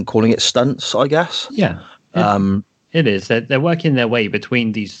as than calling it stunts, I guess. Yeah. It is. They're working their way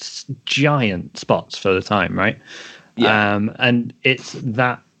between these giant spots for the time, right? Yeah. And it's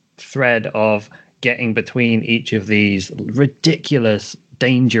that thread of getting between each of these ridiculous,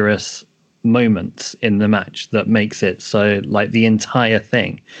 dangerous moments in the match that makes it so, like, the entire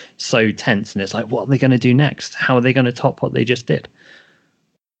thing so tense, and it's like, what are they going to do next? How are they going to top what they just did?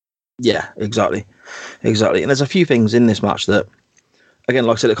 Yeah, exactly. And there's a few things in this match that, again,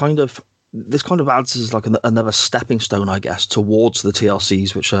 like I said, this kind of adds as like another stepping stone, I guess, towards the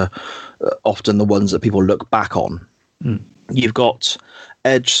TLCs, which are often the ones that people look back on. You've got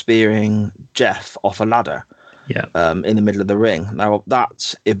Edge spearing Jeff off a ladder. Yeah. In the middle of the ring. Now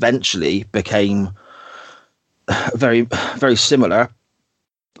that eventually became a very, very similar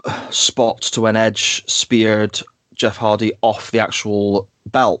spot to when Edge speared Jeff Hardy off the actual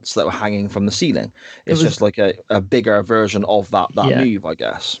belts that were hanging from the ceiling. It's just like a bigger version of that move, I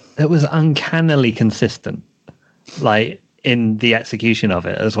guess. It was uncannily consistent, like in the execution of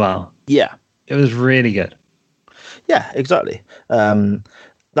it as well. Yeah. It was really good. Yeah, exactly.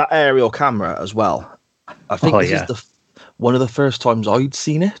 That aerial camera as well. I think this is one of the first times I'd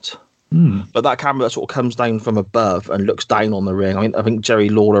seen it. But that camera that sort of comes down from above and looks down on the ring. I mean, I think Jerry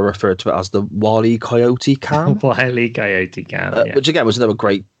Lawler referred to it as the Wile E. Coyote cam. Wile E. Coyote cam, which again was another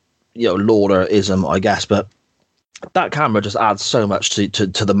great, Lawler-ism, I guess. But that camera just adds so much to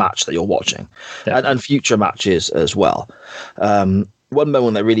the match that you're watching, and future matches as well. One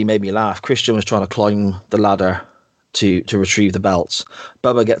moment that really made me laugh: Christian was trying to climb the ladder to retrieve the belts.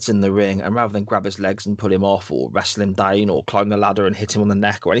 Bubba gets in the ring, and rather than grab his legs and pull him off or wrestle him down or climb the ladder and hit him on the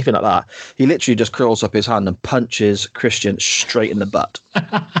neck or anything like that, he literally just curls up his hand and punches Christian straight in the butt.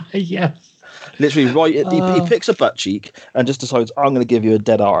 Yes. Literally he picks a butt cheek and just decides, I'm going to give you a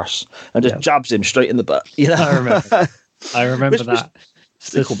dead arse, and just jabs him straight in the butt. I remember that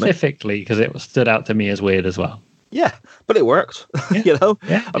specifically because it stood out to me as weird as well. Yeah, but it worked. Yeah.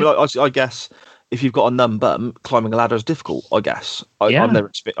 I mean, I guess if you've got a numb bum, climbing a ladder is difficult, I guess.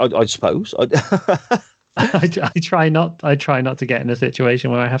 I suppose. I try not to get in a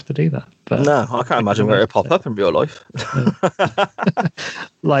situation where I have to do that. But no, I can't imagine where it pop up in real life.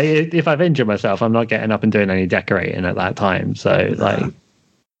 Like, if I've injured myself, I'm not getting up and doing any decorating at that time. So,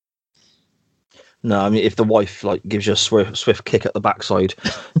 no, I mean, if the wife gives you a swift kick at the backside,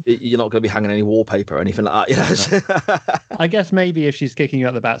 you're not going to be hanging any wallpaper or anything like that. I guess maybe if she's kicking you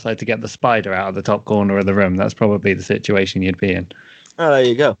at the backside to get the spider out of the top corner of the room, that's probably the situation you'd be in. Oh, there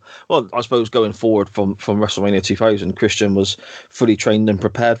you go. Well, I suppose going forward from WrestleMania 2000, Christian was fully trained and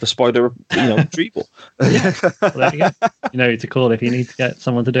prepared for spider, retrieval. Yeah. Well, there you go. You know who to call if you need to get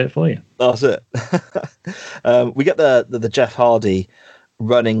someone to do it for you. That's it. We get the Jeff Hardy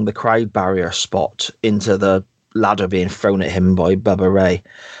running the crowd barrier spot into the ladder being thrown at him by Bubba Ray.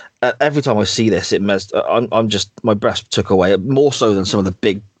 Every time I see this, I'm just, my breath took away, more so than some of the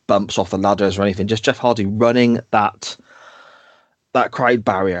big bumps off the ladders or anything. Just Jeff Hardy running that crowd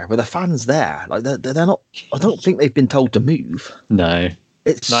barrier with the fans there. Like they're not, I don't think they've been told to move. No.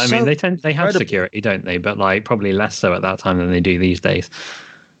 I mean, they have security, don't they? But probably less so at that time than they do these days.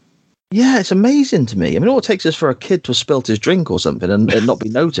 Yeah, it's amazing to me. I mean, all it takes is for a kid to have spilt his drink or something and not be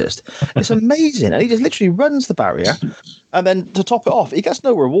noticed. It's amazing. And he just literally runs the barrier. And then to top it off, he gets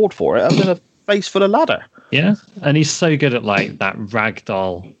no reward for it other than a face full of ladder. Yeah. And he's so good at that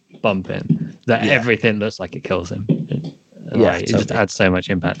ragdoll bumping that everything looks like it kills him. It just adds so much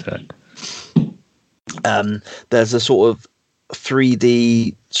impact to it. There's a sort of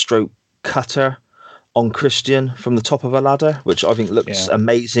 3D stroke cutter on Christian from the top of a ladder, which I think looks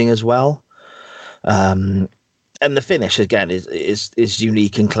amazing as well. And the finish again is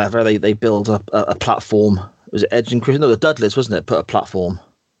unique and clever. They build up a platform. Was it Edge and Christian? No, the Dudleys, wasn't it? Put a platform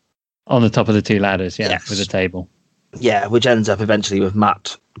on the top of the two ladders, with a table. Yeah, which ends up eventually with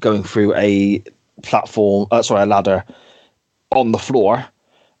Matt going through a ladder on the floor,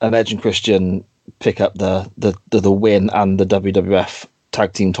 and Edge and Christian pick up the win and the WWF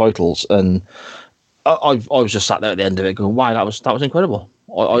tag team titles. And I was just sat there at the end of it going, wow, that was incredible.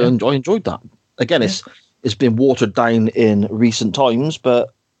 I enjoyed that. Again, it's been watered down in recent times,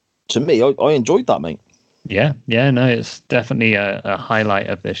 but to me, I enjoyed that, mate. Yeah, no, it's definitely a highlight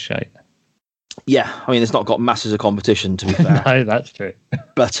of this show. Yeah, I mean, it's not got masses of competition, to be fair. No, that's true.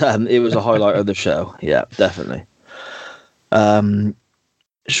 But it was a highlight of the show. Yeah, definitely.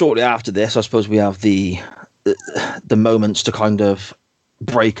 Shortly after this, I suppose we have the the moments to kind of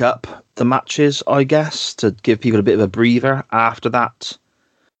break up the matches, I guess, to give people a bit of a breather after that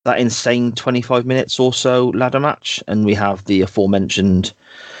insane 25 minutes or so ladder match. And we have the aforementioned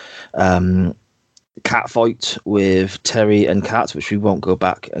cat fight with Terry and Kat, which we won't go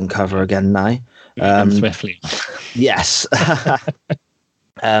back and cover again now. Swiftly. Yes.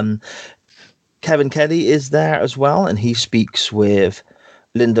 Kevin Kelly is there as well, and he speaks with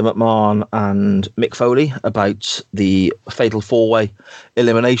Linda McMahon and Mick Foley about the Fatal 4-Way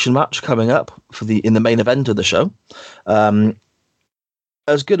elimination match coming up in the main event of the show.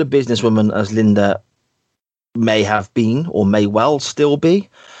 As good a businesswoman as Linda may have been, or may well still be,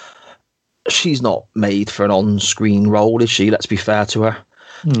 she's not made for an on-screen role, is she? Let's be fair to her.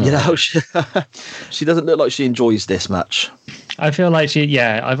 No. You know, she doesn't look like she enjoys this much. I feel like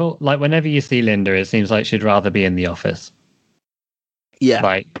whenever you see Linda, it seems like she'd rather be in the office. Yeah.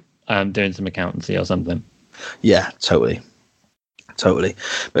 Like doing some accountancy or something. Yeah, totally.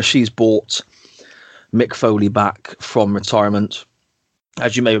 But she's brought Mick Foley back from retirement.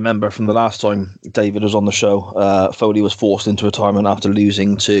 As you may remember from the last time David was on the show, Foley was forced into retirement after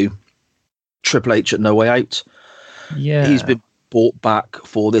losing to Triple H at No Way Out. Yeah. He's been brought back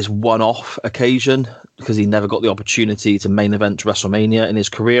for this one-off occasion because he never got the opportunity to main event WrestleMania in his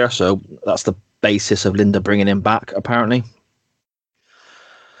career. So that's the basis of Linda bringing him back, apparently.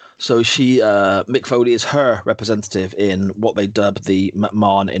 So Mick Foley is her representative in what they dub the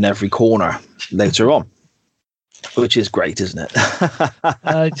McMahon in every corner later on. Which is great, isn't it?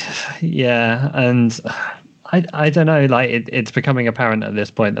 Yeah, and I don't know. Like it's becoming apparent at this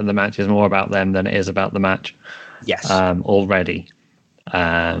point that the match is more about them than it is about the match. Yes. Already.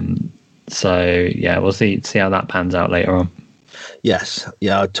 So yeah, we'll see how that pans out later on. Yes.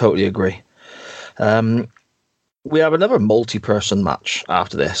 Yeah, I totally agree. We have another multi-person match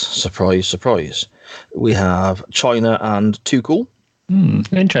after this. Surprise, surprise. We have China and Too Cool.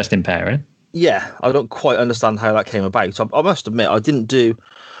 Interesting pairing. Yeah, I don't quite understand how that came about. I must admit, I didn't do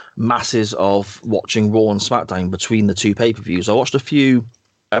masses of watching Raw and SmackDown between the two pay-per-views. I watched a few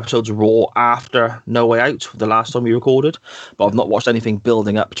episodes of Raw after No Way Out, the last time we recorded, but I've not watched anything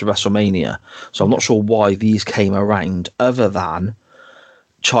building up to WrestleMania. So I'm not sure why these came around, other than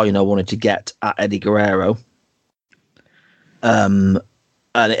China wanted to get at Eddie Guerrero. And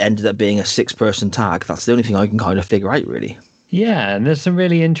it ended up being a 6-person tag. That's the only thing I can kind of figure out, really. Yeah, and there's some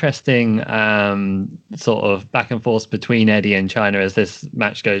really interesting sort of back and forth between Eddie and China as this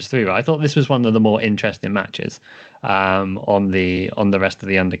match goes through. I thought this was one of the more interesting matches on the rest of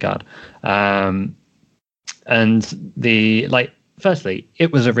the undercard. And firstly,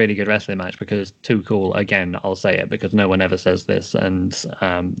 it was a really good wrestling match because Too Cool, again, I'll say it because no one ever says this, and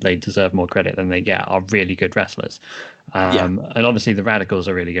they deserve more credit than they get, are really good wrestlers. And obviously the Radicals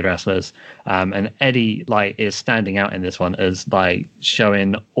are really good wrestlers. And Eddie is standing out in this one as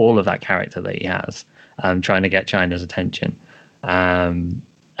showing all of that character that he has, trying to get China's attention. And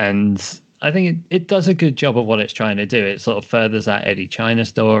I think it does a good job of what it's trying to do. It sort of furthers that Eddie China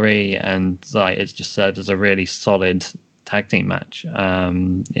story, and it just serves as a really solid tag team match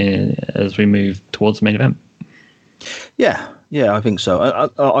as we move towards the main event. Yeah, I think so.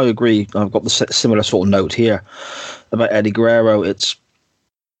 I agree. I've got the similar sort of note here about Eddie Guerrero. It's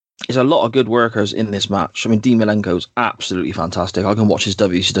a lot of good workers in this match. I mean, Dean Malenko's absolutely fantastic. I can watch his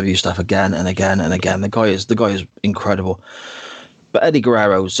WCW stuff again and again and again. The guy is incredible. But Eddie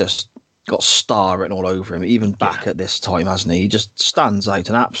Guerrero's just got star written all over him, even back at this time, hasn't he? He just stands out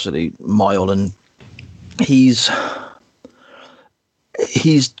an absolute mile, and he's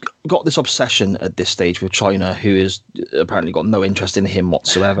got this obsession at this stage with China, who has apparently got no interest in him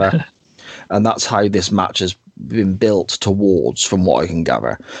whatsoever. And that's how this match has been built towards, from what I can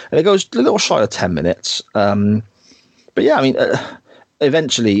gather. And it goes a little shy of 10 minutes. But yeah, I mean,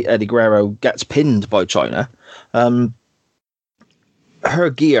 eventually Eddie Guerrero gets pinned by China.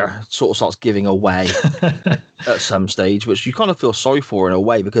 Her gear sort of starts giving away at some stage, which you kind of feel sorry for in a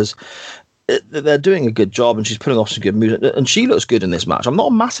way, because they're doing a good job and she's putting off some good moves, and she looks good in this match. I'm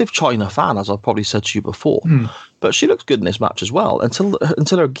not a massive China fan, as I've probably said to you before, but she looks good in this match as well, until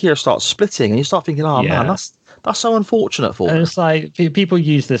her gear starts splitting and you start thinking, man, that's so unfortunate for her. And it's like people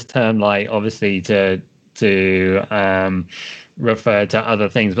use this term obviously to refer to other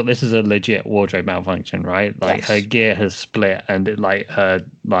things, but this is a legit wardrobe malfunction, right? Her gear has split, and her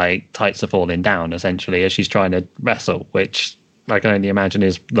tights are falling down essentially as she's trying to wrestle, which I can only imagine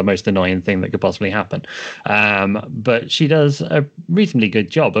is the most annoying thing that could possibly happen. But she does a reasonably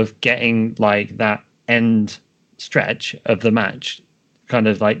good job of getting that end stretch of the match kind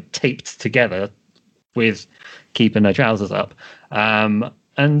of taped together with keeping her trousers up. And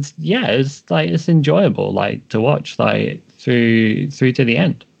and yeah, it's enjoyable to watch through to the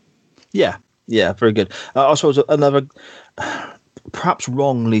end. Yeah, very good. I suppose another, perhaps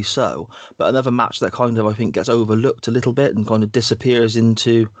wrongly so, but another match that kind of, I think, gets overlooked a little bit and kind of disappears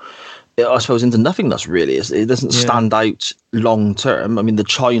into, I suppose, into nothingness, really. It doesn't stand out long term. I mean, the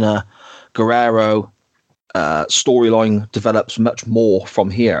China Guerrero storyline develops much more from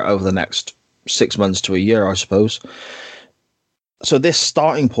here over the next 6 months to a year, I suppose. So this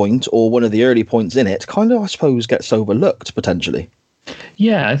starting point, or one of the early points in it, kind of, I suppose, gets overlooked potentially.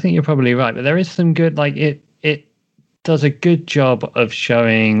 Yeah, I think you're probably right, but there is some good, it does a good job of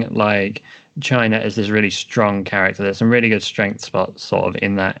showing China as this really strong character. There's some really good strength spots sort of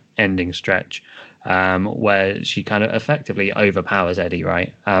in that ending stretch, where she kind of effectively overpowers Eddie,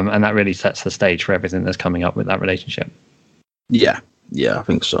 right? And that really sets the stage for everything that's coming up with that relationship. Yeah, I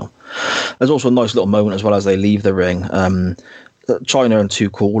think so. There's also a nice little moment as well as they leave the ring. China and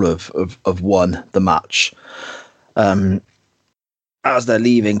Too Cool have won the match. As they're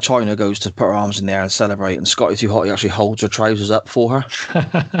leaving, China goes to put her arms in the air and celebrate, and Scotty Too Hotty actually holds her trousers up for her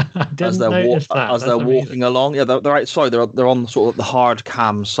as they're walking along. Yeah, they're outside. They're on sort of the hard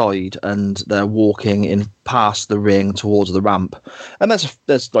cam side, and they're walking in past the ring towards the ramp. And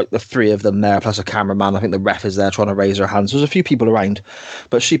there's like the three of them there, plus a cameraman. I think the ref is there trying to raise her hands. So there's a few people around,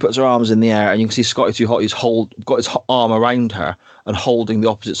 but she puts her arms in the air, and you can see Scotty Too Hotty's got his arm around her and holding the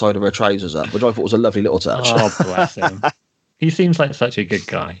opposite side of her trousers up, which I thought was a lovely little touch. Oh, bless him. He seems like such a good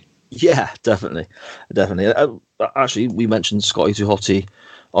guy. Yeah, definitely. Actually, we mentioned Scotty Too Hotty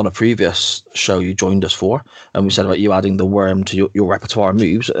on a previous show you joined us for, and we said about you adding the worm to your repertoire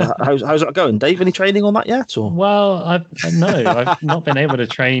moves. How's that going, Dave? Any training on that yet? Or? Well, I've not been able to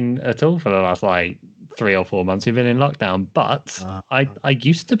train at all for the last 3 or 4 months. We've been in lockdown, but I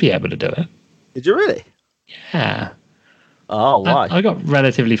used to be able to do it. Did you really? Yeah. Oh, why? I got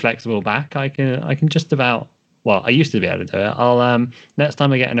relatively flexible back. I can just about. Well, I used to be able to do it. I'll next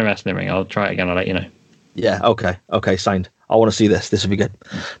time I get in a wrestling ring, I'll try it again. I'll let you know. Yeah. Okay. Signed. I want to see this. This will be good.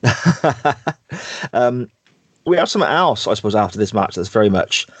 We have something else, I suppose, after this match that's very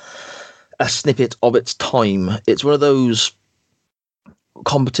much a snippet of its time. It's one of those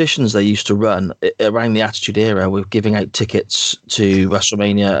competitions they used to run around the Attitude Era with giving out tickets to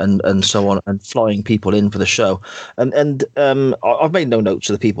WrestleMania and so on, and flying people in for the show. And I've made no notes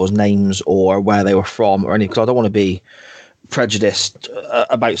of the people's names or where they were from or anything, because I don't want to be prejudiced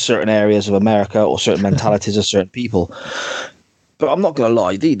about certain areas of America or certain mentalities of certain people. But I'm not going to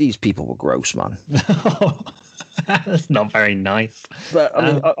lie, these people were gross, man. That's not very nice. But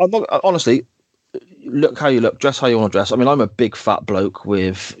I mean, I'm not, honestly, look how you look, dress how you want to dress. I mean, I'm a big fat bloke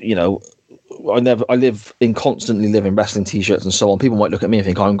with, I live in constantly living wrestling t-shirts and so on. People might look at me and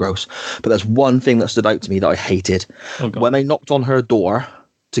think I'm gross, but there's one thing that stood out to me that I hated. When they knocked on her door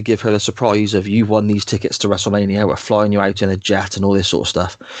to give her the surprise of, you've won these tickets to WrestleMania, we're flying you out in a jet and all this sort of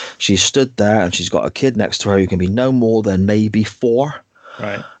stuff. She stood there and she's got a kid next to her who can be no more than maybe 4.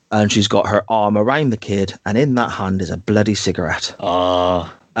 Right. And she's got her arm around the kid, and in that hand is a bloody cigarette.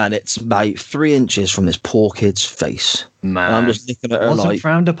 And it's about 3 inches from this poor kid's face. Man, and I'm just looking at her wasn't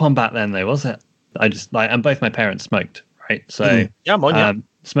frowned upon back then, though, was it? I just and both my parents smoked, right? So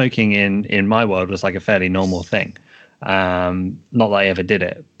smoking in my world was like a fairly normal thing. Not that I ever did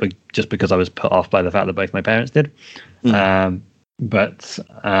it, but just because I was put off by the fact that both my parents did. Yeah,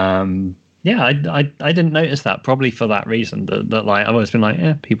 I didn't notice that, probably for that reason. That I've always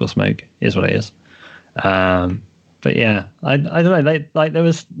been people smoke, is what it is. But yeah, I don't know.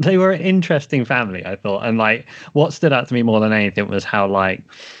 They were an interesting family, I thought, and what stood out to me more than anything was how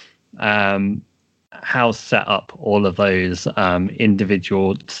set up all of those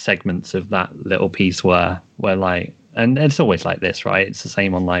individual segments of that little piece were and it's always like this, right? It's the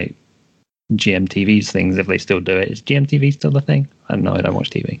same on GMTV's things, if they still do it. Is GMTV still the thing? I don't know. I don't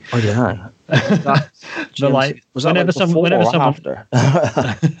watch TV. Oh yeah.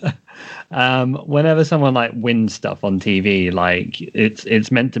 Whenever someone wins stuff on TV,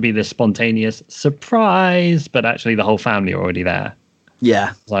 it's meant to be this spontaneous surprise, but actually the whole family are already there.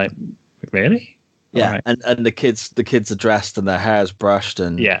 Yeah. Really? Yeah. Right. And the kids are dressed and their hair's brushed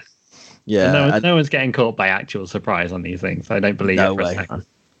and yeah. And no one's getting caught by actual surprise on these things. I don't believe it for a second.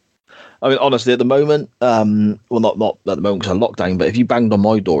 I mean, honestly, at the moment, well, not at the moment because of lockdown, but if you banged on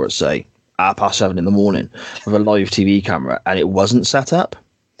my door at, say, 7:30 in the morning with a live TV camera and it wasn't set up,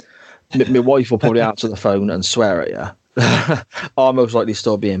 my wife will probably answer the phone and swear at you. I'll most likely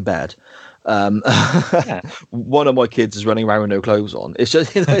still be in bed. One of my kids is running around with no clothes on. It's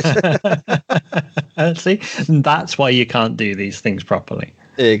just, see, that's why you can't do these things properly.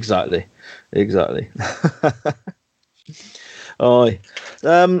 Exactly. Aye.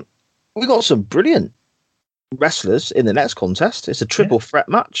 We got some brilliant wrestlers in the next contest. It's a triple threat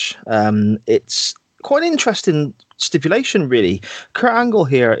match. It's quite an interesting stipulation, really. Kurt Angle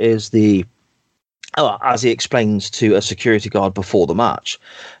here is as he explains to a security guard before the match,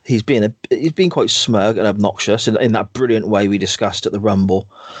 he's been quite smug and obnoxious in that brilliant way we discussed at the Rumble,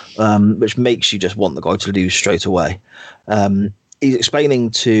 which makes you just want the guy to lose straight away. He's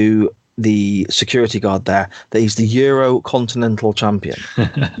explaining to the security guard there that he's the Euro Continental Champion,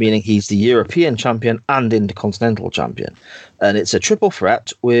 meaning he's the European Champion and Intercontinental Champion. And it's a triple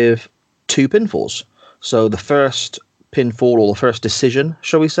threat with 2 pinfalls. So the first pinfall, or the first decision,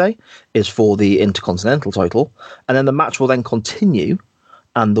 shall we say, is for the Intercontinental title. And then the match will then continue,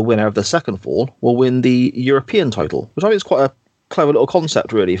 and the winner of the second fall will win the European title, which I think is quite a clever little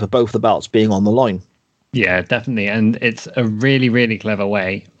concept, really, for both the belts being on the line. Yeah, definitely. And it's a really, really clever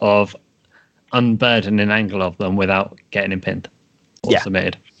way of unburdening Angle of them without getting him pinned or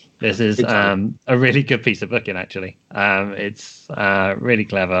submitted. This is exactly. A really good piece of booking, actually. It's really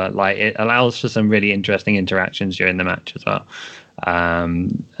clever. Like, it allows for some really interesting interactions during the match as well.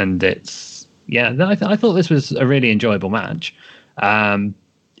 And it's, I thought this was a really enjoyable match.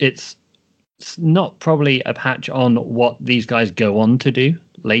 It's not probably a patch on what these guys go on to do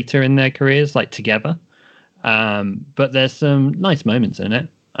later in their careers, like together. But there's some nice moments in it.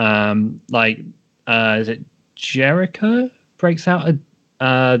 Is it Jericho breaks out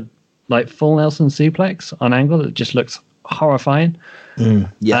a full Nelson suplex on Angle that just looks horrifying.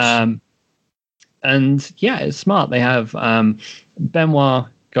 Yes. And it's smart. They have Benoit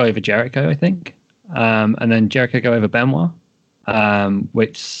go over Jericho, I think, and then Jericho go over Benoit,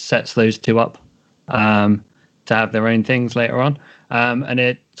 which sets those two up to have their own things later on. And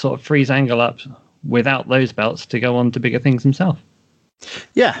it sort of frees Angle up without those belts to go on to bigger things himself.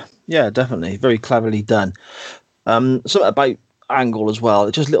 Yeah, definitely. Very cleverly done. Something about Angle as well,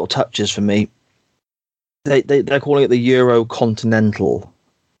 it's just little touches for me. They're calling it the Euro Continental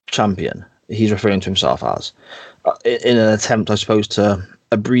Champion. He's referring to himself as, in an attempt, I suppose, to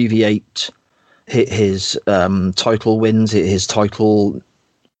abbreviate his title wins, his title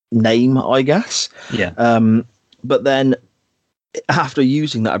name, I guess. But then, after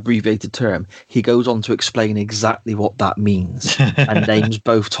using that abbreviated term, he goes on to explain exactly what that means and names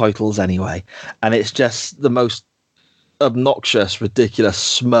both titles anyway. And it's just the most obnoxious, ridiculous,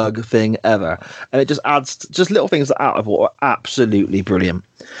 smug thing ever. And it just adds just little things that out of what are absolutely brilliant.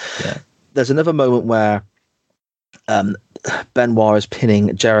 Yeah. There's another moment where Benoit is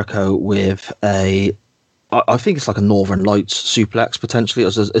pinning Jericho with I think it's like a Northern Lights suplex, potentially.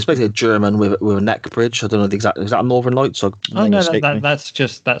 It's basically a German with a neck bridge. I don't know the exact. Is that a Northern Lights? Or no,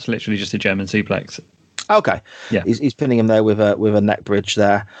 that's literally just a German suplex. Okay, yeah, he's pinning him there with a neck bridge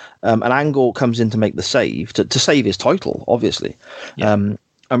there. An Angle comes in to make the save to save his title, obviously. Yeah. And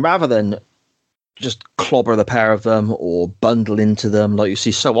rather than just clobber the pair of them or bundle into them like you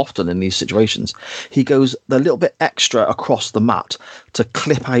see so often in these situations, he goes a little bit extra across the mat to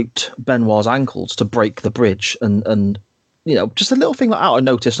clip out Benoit's ankles to break the bridge, and just a little thing like that I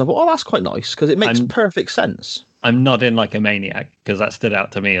noticed, and I thought, that's quite nice because it makes perfect sense. I'm nodding like a maniac because that stood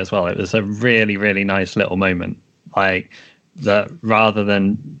out to me as well. It was a really, really nice little moment, like that, rather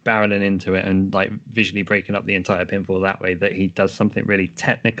than barreling into it and like visually breaking up the entire pinfall that way, that he does something really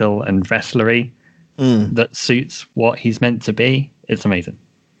technical and wrestlery that suits what he's meant to be. It's amazing.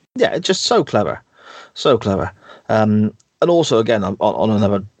 Yeah, it's just so clever. And also, again, on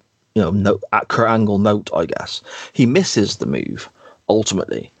another note, at Kurt Angle note, I guess, he misses the move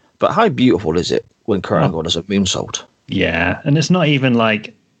ultimately, but how beautiful is it when Kurt Angle does a moonsault? Yeah, and it's not even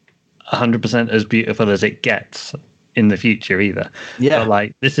like 100% as beautiful as it gets in the future either. Yeah, but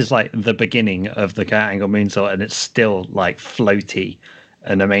like this is like the beginning of the Kurt Angle moonsault, and it's still like floaty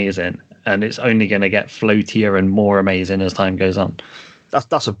and amazing. And it's only going to get floatier and more amazing as time goes on.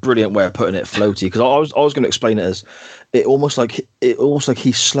 That's a brilliant way of putting it, floaty. Because I was going to explain it as it almost like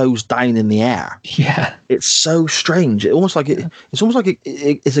he slows down in the air. Yeah, it's so strange. It's almost like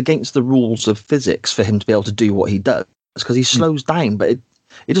it's against the rules of physics for him to be able to do what he does, because he slows down. But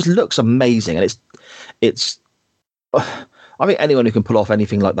it just looks amazing, and it's. I think anyone who can pull off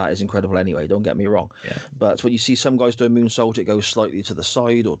anything like that is incredible anyway, don't get me wrong. Yeah. But when you see some guys do a moonsault, it goes slightly to the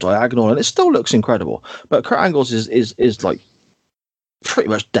side or diagonal, and it still looks incredible. But Kurt Angle's is like pretty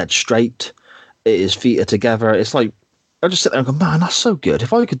much dead straight. His feet are together. It's like, I just sit there and go, man, that's so good.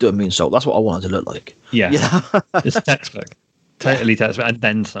 If I could do a moonsault, that's what I wanted to look like. Yeah. It's textbook. Totally textbook. And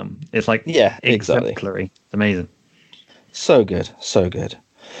then some. It's like exemplary. It's amazing. So good.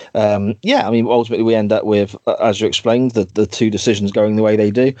 Ultimately we end up with, as you explained, the two decisions going the way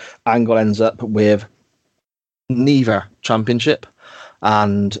they do. Angle ends up with neither championship,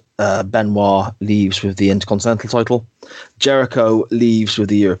 and Benoit leaves with the Intercontinental title. Jericho leaves with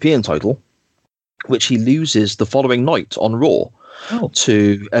the European title, which he loses the following night on Raw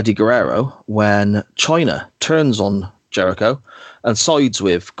to Eddie Guerrero when China turns on Jericho and sides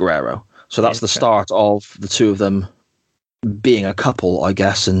with Guerrero. So that's the start of the two of them being a couple, I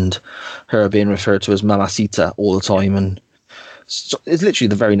guess, and her being referred to as Mamacita all the time. And so it's literally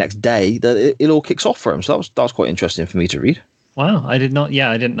the very next day that it all kicks off for him. So that was quite interesting for me to read. Wow, I didn't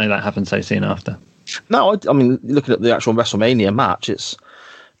know that happened so soon after. No, I mean, looking at the actual WrestleMania match,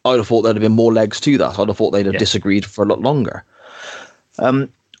 I'd have thought there'd have been more legs to that. I'd have thought they'd have disagreed for a lot longer.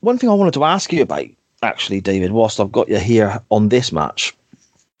 One thing I wanted to ask you about, actually, David, whilst I've got you here on this match,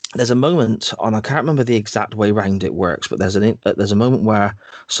 there's a moment, and I can't remember the exact way round it works, but there's a moment where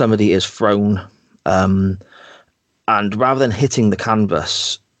somebody is thrown, and rather than hitting the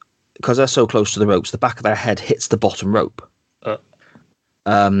canvas, because they're so close to the ropes, the back of their head hits the bottom rope.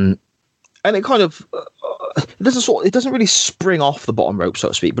 And it kind of it doesn't really spring off the bottom rope, so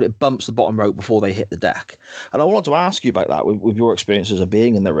to speak, but it bumps the bottom rope before they hit the deck. And I wanted to ask you about that with your experiences of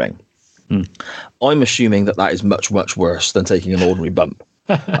being in the ring. I'm assuming that is much, much worse than taking an ordinary bump.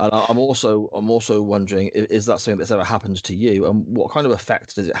 And I'm also wondering, is that something that's ever happened to you, and what kind of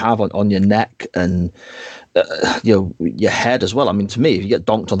effect does it have on your neck and your head as well? I mean, to me, if you get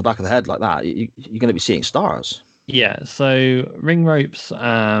donked on the back of the head like that, you're going to be seeing stars. Yeah, so ring ropes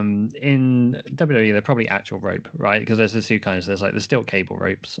in WWE, they're probably actual rope, right? Because there's the two kinds. There's like the steel cable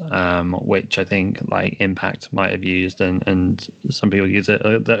ropes, which I think like Impact might have used, and some people use it.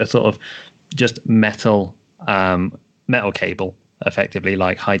 That are sort of just metal cable, effectively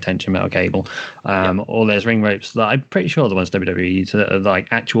like high tension metal cable. Or there's ring ropes that I'm pretty sure the ones WWE use are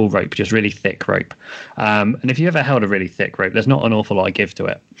like actual rope, just really thick rope. And if you ever held a really thick rope, there's not an awful lot of give to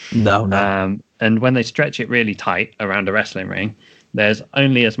it. No. And when they stretch it really tight around a wrestling ring, there's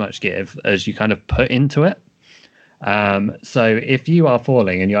only as much give as you kind of put into it. So if you are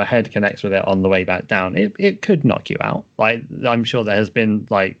falling and your head connects with it on the way back down, it could knock you out. Like, I'm sure there has been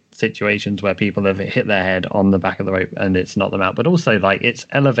like situations where people have hit their head on the back of the rope and it's knocked them out, but also like it's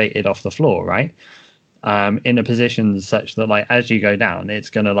elevated off the floor, right? In a position such that like as you go down, it's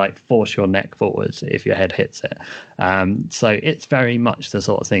going to like force your neck forwards if your head hits it. So it's very much the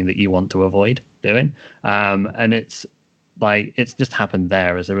sort of thing that you want to avoid doing. And it's like it's just happened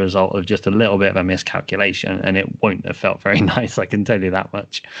there as a result of just a little bit of a miscalculation, and it won't have felt very nice, I can tell you that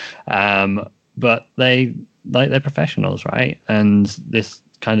much. But they're professionals, right? And this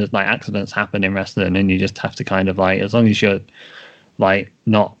kind of like accidents happen in wrestling, and you just have to kind of like, as long as you're like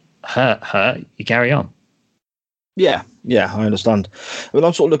not hurt, you carry on. Yeah, I understand. I mean,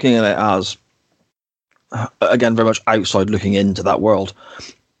 I'm sort of looking at it as, again, very much outside looking into that world.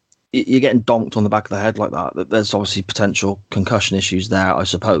 You're getting donked on the back of the head like that. There's obviously potential concussion issues there, I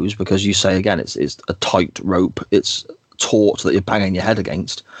suppose, because you say, again, it's a tight rope. It's taut that you're banging your head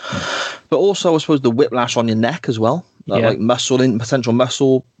against. But also, I suppose, the whiplash on your neck as well. Like potential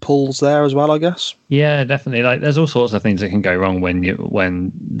muscle pulls there as well, I guess. Yeah, definitely. Like, there's all sorts of things that can go wrong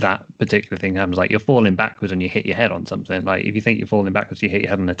when that particular thing happens. Like, you're falling backwards and you hit your head on something. Like, if you think you're falling backwards, you hit your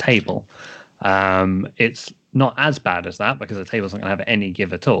head on a table. It's not as bad as that because the table's not going to have any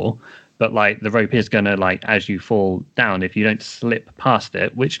give at all. But like the rope is going to, like, as you fall down, if you don't slip past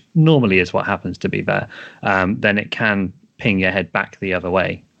it, which normally is what happens, to be fair, then it can ping your head back the other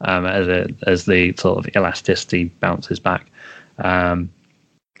way as the sort of elasticity bounces back.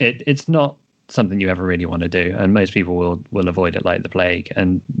 It's not something you ever really want to do, and most people will avoid it like the plague.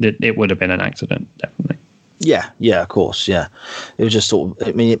 And it would have been an accident, definitely. Yeah, of course, yeah. It was just sort of,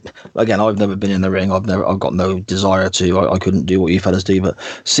 I mean, again, I've never been in the ring. I've got no desire to. I couldn't do what you fellas do, but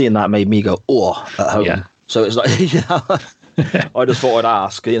seeing that made me go, at home. Yeah. So it's like, I just thought I'd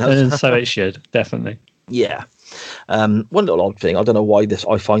ask, And so it should, definitely. Yeah. One little odd thing, I don't know why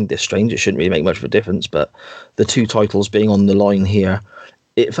I find this strange. It shouldn't really make much of a difference, but the two titles being on the line here,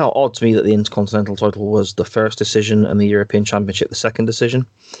 it felt odd to me that the Intercontinental title was the first decision and the European Championship the second decision.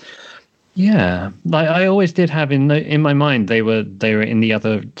 Yeah, like I always did have in my mind, they were in the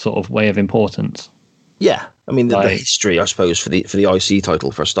other sort of way of importance. Yeah, I mean the history, I suppose, for the IC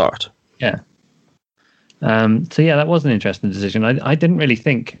title for a start. Yeah. So yeah, that was an interesting decision. I didn't really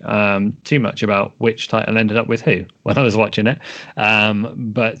think too much about which title ended up with who when I was watching it.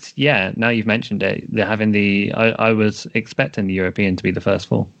 But yeah, now you've mentioned it, they're having I was expecting the European to be the first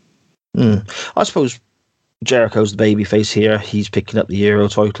four. I suppose Jericho's the babyface here. He's picking up the Euro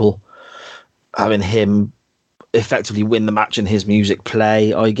title. Having him effectively win the match and his music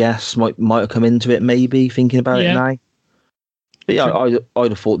play, I guess, might have come into it, maybe, thinking about it now. But yeah,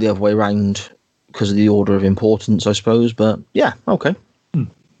 I'd have thought the other way around because of the order of importance, I suppose. But yeah, okay.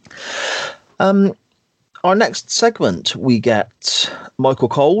 Our next segment, we get Michael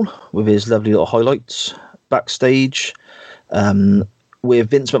Cole with his lovely little highlights backstage with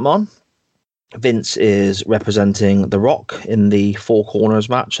Vince McMahon. Vince is representing The Rock in the Four Corners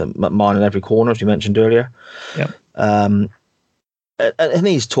match, and McMahon in every corner, as you mentioned earlier. Yep. And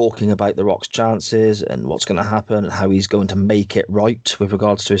he's talking about The Rock's chances and what's going to happen and how he's going to make it right with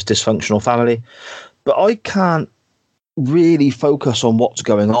regards to his dysfunctional family. But I can't really focus on what's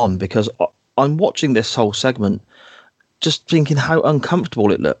going on because I'm watching this whole segment just thinking how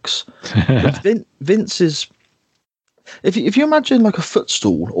uncomfortable it looks. Vince is... If you imagine like a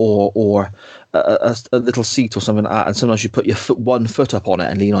footstool or a little seat or something like that, and sometimes you put your one foot up on it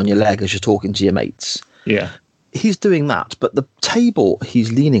and lean on your leg as you're talking to your mates. Yeah. He's doing that, but the table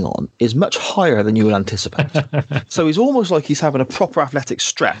he's leaning on is much higher than you would anticipate. So he's almost like he's having a proper athletic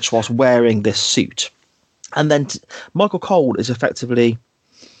stretch whilst wearing this suit. And then Michael Cole is effectively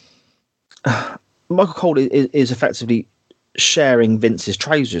sharing Vince's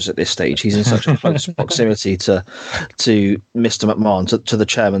trousers at this stage. He's in such a close proximity to Mr. McMahon, to the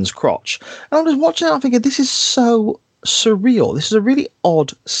chairman's crotch. And I'm just watching it, I'm thinking, this is so surreal. This is a really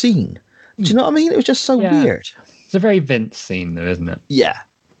odd scene. Do you know what I mean? It was just so weird. It's a very Vince scene, though, isn't it? Yeah.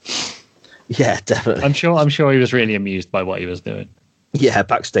 Yeah, definitely. I'm sure he was really amused by what he was doing. Yeah,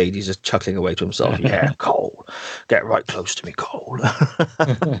 backstage, he's just chuckling away to himself. Yeah, Cole. Get right close to me, Cole.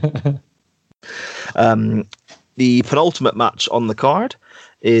 The penultimate match on the card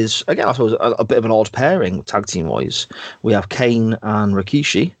is, again, I suppose, a bit of an odd pairing, tag team-wise. We have Kane and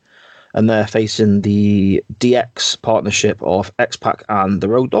Rikishi, and they're facing the DX partnership of X-Pac and the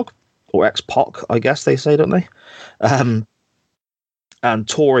Road Dogg. Or X-Pac, I guess they say, don't they? And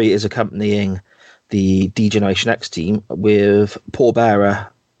Tori is accompanying the D-Generation X team with Paul Bearer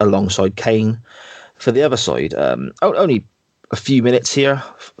alongside Kane. For the other side, only a few minutes here,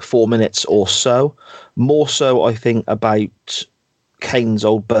 4 minutes or so. More so, I think, about Kane's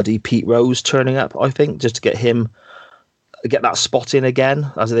old buddy Pete Rose turning up, I think, just to get that spot in again,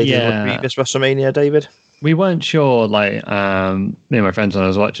 as they did in the previous WrestleMania, David. We weren't sure, like, me and my friends when I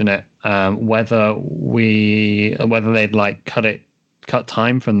was watching it, whether they'd like cut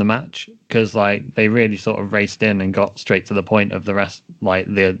time from the match, because like they really sort of raced in and got straight to the point of the rest, like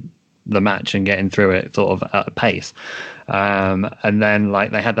the match and getting through it sort of at a pace. And then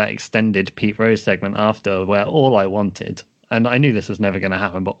like they had that extended Pete Rose segment after where all I wanted, and I knew this was never going to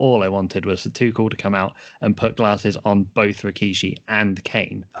happen, but all I wanted was for Too Cool to come out and put glasses on both Rikishi and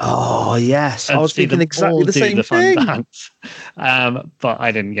Kane. Oh, yes. I was thinking exactly the same thing. But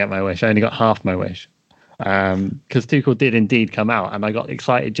I didn't get my wish. I only got half my wish. Because Too Cool did indeed come out, and I got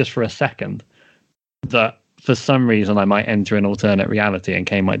excited just for a second that for some reason I might enter an alternate reality and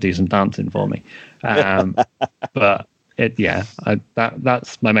Kane might do some dancing for me. But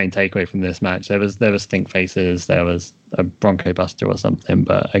that's my main takeaway from this match. There was stink faces, there was a Bronco Buster or something,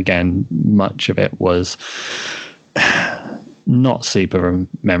 but again, much of it was not super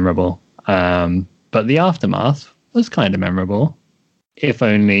memorable. But the aftermath was kind of memorable, if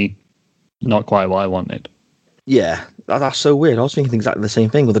only not quite what I wanted. Yeah, that's so weird. I was thinking exactly the same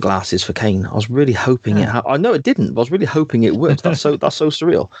thing with the glasses for Kane. I was really hoping I know it didn't, but I was really hoping it would. That's so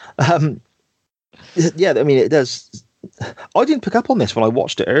surreal. Yeah, I mean, it does. I didn't pick up on this when I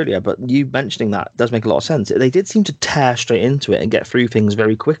watched it earlier, but you mentioning that does make a lot of sense. They did seem to tear straight into it and get through things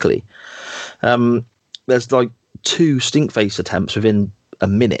very quickly. There's like 2 stink face attempts within a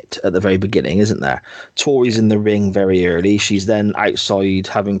minute at the very beginning, isn't there? Tori's in the ring very early. She's then outside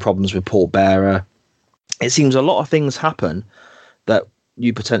having problems with Paul Bearer. It seems a lot of things happen that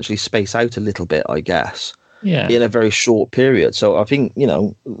you potentially space out a little bit, I guess. Yeah. In a very short period. So I think,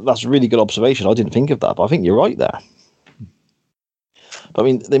 that's a really good observation. I didn't think of that, but I think you're right there. But I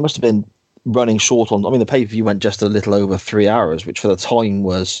mean, they must have been running short on... I mean, the pay-per-view went just a little over 3 hours, which for the time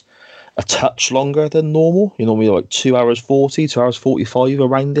was a touch longer than normal. Normally like 2 hours 40, 2 hours 45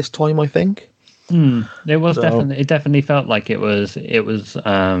 around this time, I think. It was It definitely felt like it was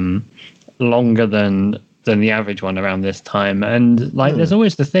longer than the average one around this time. And like, there's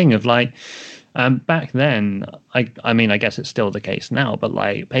always the thing of like, back then, I mean, I guess it's still the case now, but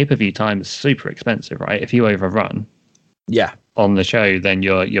like pay-per-view time is super expensive, right? If you overrun on the show, then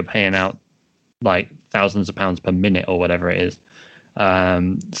you're paying out like thousands of pounds per minute or whatever it is.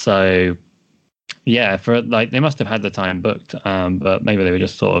 So yeah, for like, they must have had the time booked, but maybe they were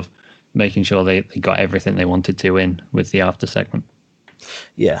just sort of making sure they got everything they wanted to in with the after segment.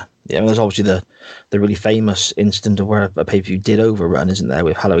 Yeah. I mean, there's obviously the really famous incident of where a pay-per-view did overrun, isn't there,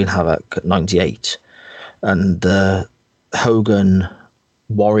 with Halloween Havoc at 98, and Hogan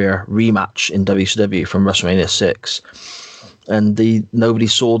Warrior rematch in WCW from WrestleMania 6, and nobody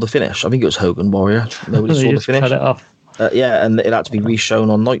saw the finish. I think it was Hogan Warrior. Nobody saw the finish. Cut it off. Yeah, and it had to be re-shown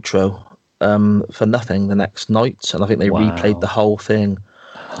on Nitro for nothing the next night, and I think they replayed the whole thing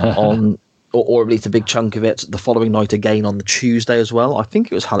on, or at least a big chunk of it, the following night again on the Tuesday as well. I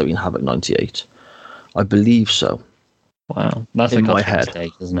think it was Halloween Havoc 98. I believe so. Wow, that's in my head,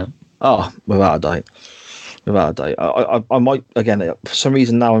 mistake, isn't it? Oh, without a doubt. Without a doubt. I might, again, for some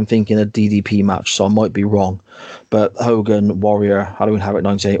reason now I'm thinking a DDP match, so I might be wrong. But Hogan, Warrior, Halloween Havoc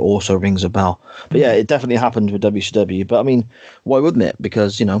 98 also rings a bell. But yeah, it definitely happened with WCW. But I mean, why wouldn't it?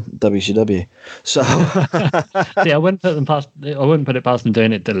 Because, WCW. So see, I wouldn't put it past them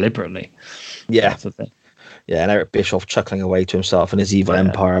doing it deliberately. Yeah. That's the thing. Yeah, and Eric Bischoff chuckling away to himself and his evil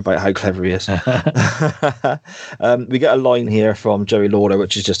empire about how clever he is. We get a line here from Jerry Lawler,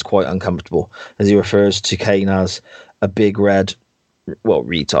 which is just quite uncomfortable, as he refers to Kane as a big red,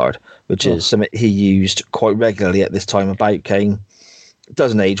 retard, which is something he used quite regularly at this time about Kane. It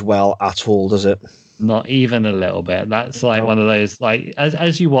doesn't age well at all, does it? Not even a little bit. That's like one of those, like,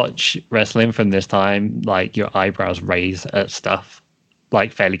 as you watch wrestling from this time, like your eyebrows raise at stuff,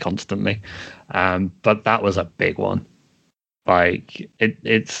 like fairly constantly. But that was a big one. Like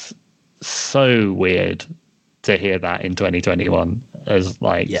it's so weird to hear that in 2021 as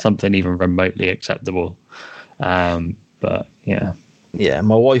something even remotely acceptable. But yeah. Yeah,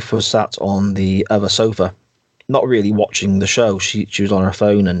 my wife was sat on the other sofa, not really watching the show. She was on her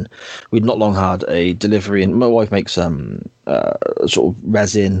phone, and we'd not long had a delivery. And my wife makes sort of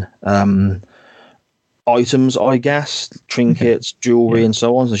resin items, I guess, trinkets, jewelry, and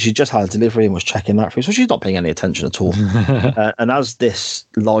so on. So she just had a delivery and was checking that through. So she's not paying any attention at all. And as this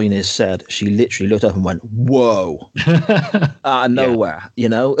line is said, she literally looked up and went, "Whoa!" Out of nowhere,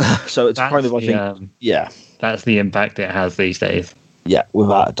 So it's kind of, I think, that's the impact it has these days. Yeah,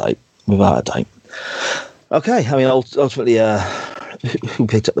 without a doubt. Okay, I mean, ultimately, who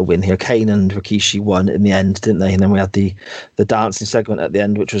picked up the win here? Kane and Rikishi won in the end, didn't they? And then we had the dancing segment at the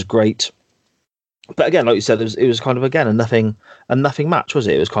end, which was great. But again, like you said, it was kind of, again, a nothing match, was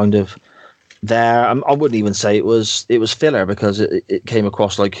it? It was kind of there. I wouldn't even say it was filler, because it came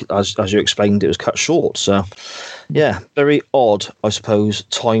across like, as you explained, it was cut short. So yeah, very odd, I suppose,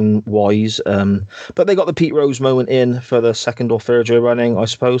 time wise. But they got the Pete Rose moment in for the second or third year running, I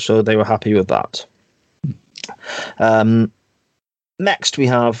suppose. So they were happy with that. Next, we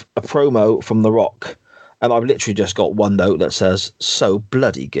have a promo from The Rock. And I've literally just got one note that says, "So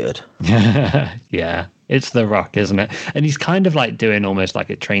bloody good." Yeah, it's The Rock, isn't it? And he's kind of like doing almost like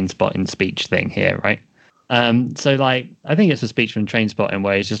a Trainspotting speech thing here, right? So like, I think it's a speech from Trainspotting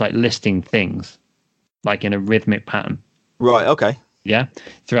where he's just like listing things like in a rhythmic pattern. Right, okay. Yeah,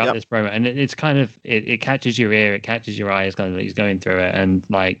 throughout this promo, and it's kind of it catches your ear, it catches your eye as kind of he's going through it, and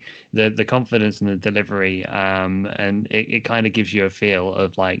like the confidence and the delivery, and it kind of gives you a feel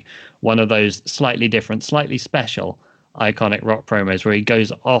of like one of those slightly different, slightly special, iconic Rock promos where he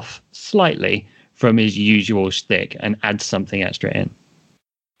goes off slightly from his usual shtick and adds something extra in.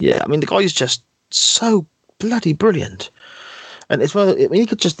 Yeah, I mean, the guy's just so bloody brilliant. And it's well, I mean,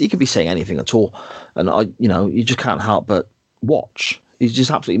 he could be saying anything at all, and you just can't help but watch. He's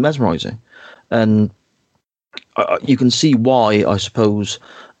just absolutely mesmerizing, and you can see why, I suppose,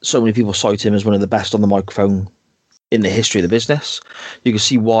 so many people cite him as one of the best on the microphone in the history of the business. You can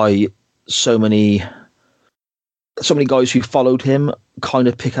see why so many guys who followed him kind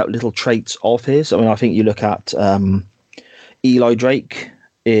of pick out little traits of his. I mean, I think you look at Eli Drake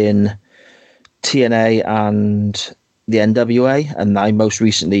in TNA and the NWA, and now most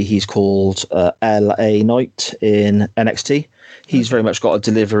recently he's called LA Knight in NXT. He's very much got a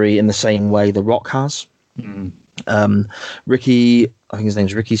delivery in the same way The Rock has. Ricky, I think his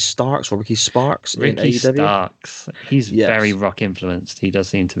name's Ricky Starks or Ricky Sparks in AEW. Starks. He's very Rock influenced. He does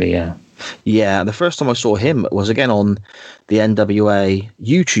seem to be, yeah. Yeah, the first time I saw him was again on the NWA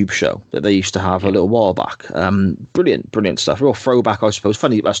YouTube show that they used to have a little while back. Brilliant stuff. Real throwback, I suppose.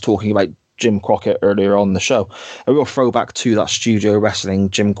 Funny us talking about Jim Crockett earlier on the show. A real throwback to that studio wrestling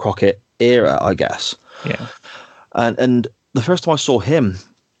Jim Crockett era, I guess. Yeah. And the first time I saw him,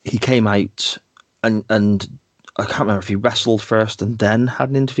 he came out and I can't remember if he wrestled first and then had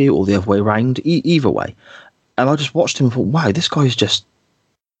an interview or the other way around. Either way. And I just watched him and thought, wow, this guy's just...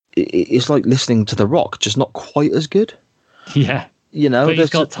 It's like listening to The Rock, just not quite as good. Yeah. But he's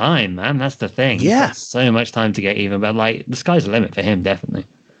got time, man. That's the thing. Yeah. He's got so much time to get even, but like the sky's the limit for him, definitely.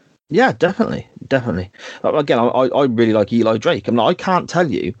 Yeah, definitely. Again, I really like Eli Drake. I mean, I can't tell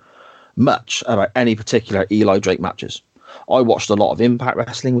you much about any particular Eli Drake matches. I watched a lot of Impact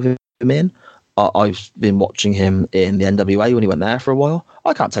Wrestling with him in. I've been watching him in the NWA when he went there for a while.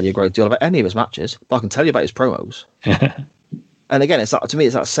 I can't tell you a great deal about any of his matches, but I can tell you about his promos. And again, it's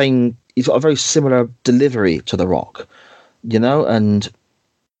that same. He's got a very similar delivery to The Rock, and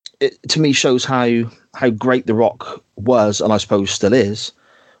it to me shows how great The Rock was, and I suppose still is,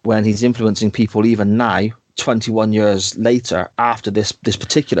 when he's influencing people even now, 21 years later, after this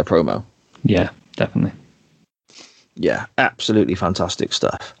particular promo. Yeah, definitely. Yeah, absolutely fantastic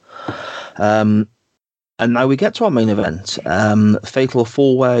stuff. And now we get to our main event, fatal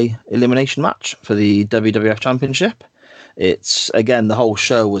 4-way elimination match for the WWF Championship. It's, again, the whole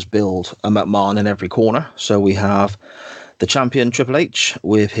show was billed a McMahon in every corner. So we have the champion Triple H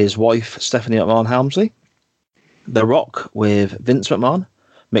with his wife Stephanie McMahon Helmsley, The Rock with Vince McMahon,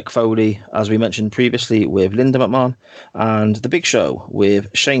 Mick Foley, as we mentioned previously, with Linda McMahon, and The Big Show with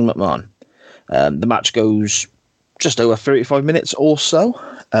Shane McMahon. The match goes just over 35 minutes or so.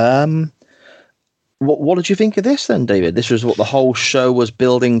 What did you think of this then, David? This was what the whole show was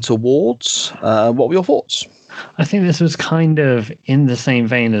building towards. What were your thoughts? I think this was kind of in the same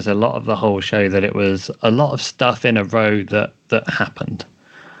vein as a lot of the whole show, that it was a lot of stuff in a row that happened.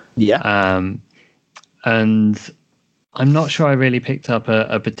 Yeah. And I'm not sure I really picked up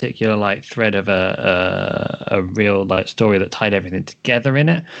a particular thread of a real story that tied everything together in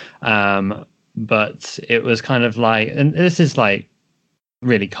it. But it was kind of and this is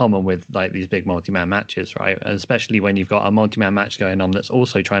really common with these big multi-man matches, right? Especially when you've got a multi-man match going on that's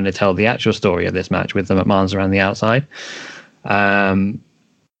also trying to tell the actual story of this match with the McMahons around the outside. I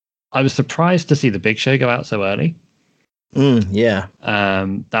was surprised to see the Big Show go out so early. Yeah.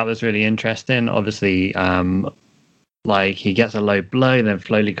 That was really interesting. Obviously, he gets a low blow, then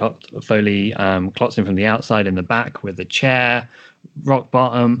Foley clots him from the outside in the back with a chair, rock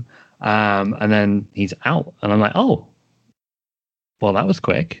bottom, and then he's out. And I'm like, oh, well, that was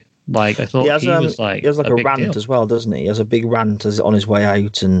quick. I thought he has a rant deal as well, doesn't he? He has a big rant on his way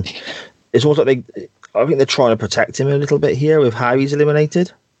out, and it's almost I think they're trying to protect him a little bit here with how he's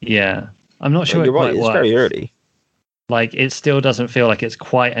eliminated. Yeah, I'm not sure. You're right. It's very early. It still doesn't feel like it's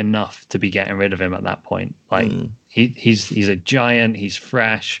quite enough to be getting rid of him at that point. He's a giant. He's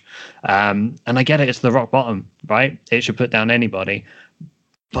fresh, and I get it. It's the rock bottom, right? It should put down anybody,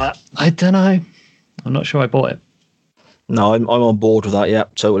 but I don't know. I'm not sure I bought it. No, I'm on board with that. Yeah,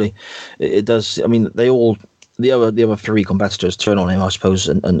 totally. It does. I mean, the other three competitors turn on him, I suppose,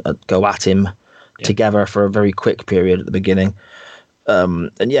 and go at him together for a very quick period at the beginning.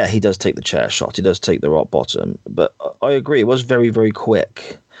 And yeah, he does take the chair shot. He does take the rock bottom. But I agree, it was very, very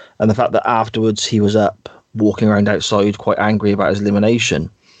quick. And the fact that afterwards he was up, walking around outside, quite angry about his elimination.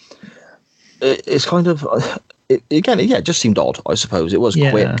 It's kind of it just seemed odd. I suppose it was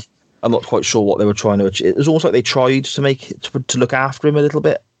quick. I'm not quite sure what they were trying to achieve. It was almost like they tried to look after him a little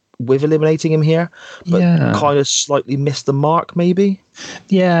bit with eliminating him here, but kind of slightly missed the mark, maybe.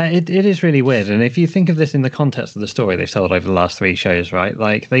 Yeah, it is really weird. And if you think of this in the context of the story they've told over the last 3 shows, right?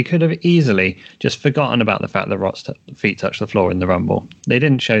 They could have easily just forgotten about the fact that Rock's feet touched the floor in the Rumble. They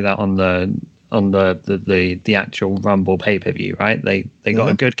didn't show that on the actual Rumble pay-per-view, right? They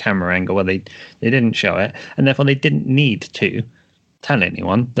got a good camera angle where they didn't show it, and therefore they didn't need to tell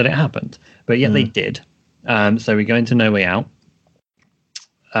anyone that it happened, but yet they did. So we go into No Way Out,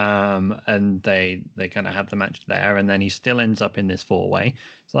 and they kind of have the match there, and then he still ends up in this 4-way.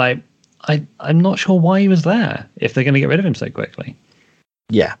 It's I'm not sure why he was there if they're going to get rid of him so quickly.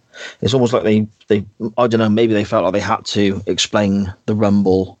 Yeah, it's almost like they I don't know, maybe they felt like they had to explain the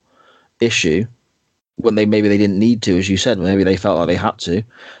Rumble issue when they didn't need to, as you said. Maybe they felt like they had to,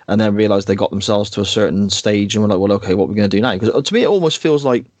 and then realized they got themselves to a certain stage and were like, well, okay, what are we going to do now? Because to me, it almost feels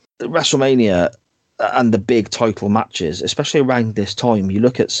like WrestleMania and the big title matches, especially around this time, you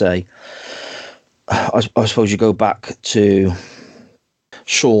look at, say, I suppose you go back to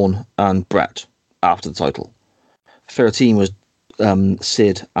Shawn and Brett after the title. 13 was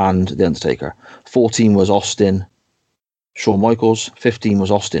Sid and The Undertaker. 14 was Austin, Shawn Michaels. 15 was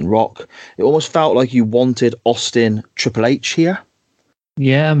Austin, Rock. It almost felt like you wanted Austin, Triple H here.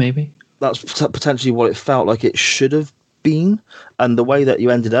 Yeah, maybe. That's potentially what it felt like it should have been. And the way that you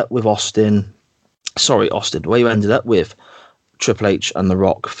ended up with the way you ended up with Triple H and The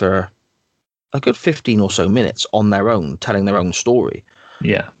Rock for a good 15 or so minutes on their own, telling their own story.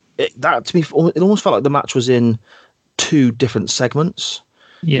 Yeah. That to me, it almost felt like the match was in 2 different segments.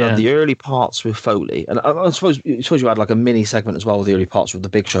 Yeah. You had the early parts with Foley, and I suppose you had like a mini segment as well with the early parts with the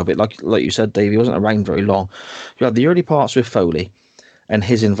Big Show. But like you said, Dave, he wasn't around very long. You had the early parts with Foley and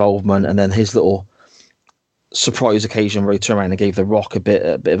his involvement, and then his little surprise occasion where he turned around and gave The Rock a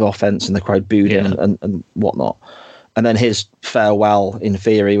bit of offense, and the crowd booed him and whatnot. and then his farewell in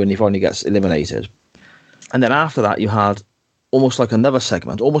theory when he finally gets eliminated. And then after that, you had almost like another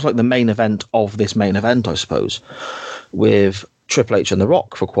segment, almost like the main event of this main event, I suppose, with Triple H and The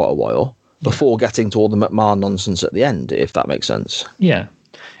Rock for quite a while before getting to all the McMahon nonsense at the end, if that makes sense. Yeah,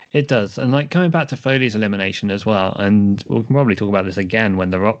 it does. And like coming back to Foley's elimination as well, and we'll probably talk about this again when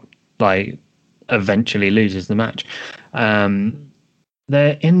The Rock like eventually loses the match.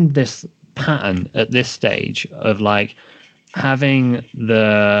 They're in this pattern at this stage of like having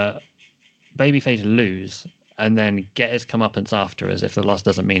the babyface lose and then get his comeuppance after as if the loss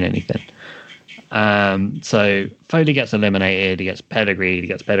doesn't mean anything. So Foley gets eliminated, he gets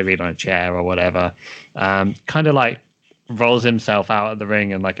pedigreed on a chair or whatever. Kind of like rolls himself out of the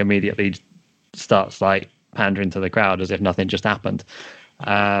ring and like immediately starts like pandering to the crowd as if nothing just happened.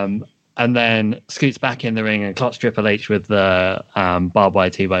 And then scoots back in the ring and clocks Triple H with the barbed wire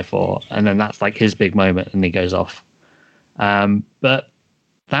 2x4. And then that's like his big moment and he goes off. But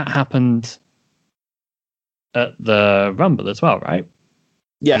that happened at the Rumble as well, right?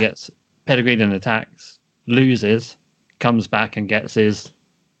 Yeah. He gets pedigreed and attacks, loses, comes back and gets his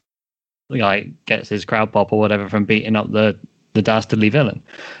crowd pop or whatever from beating up the dastardly villain.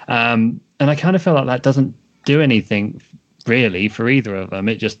 And I kind of feel like that doesn't do anything really for either of them.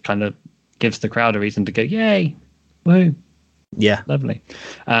 It just kind of gives the crowd a reason to go, yay, woo. Yeah. Lovely.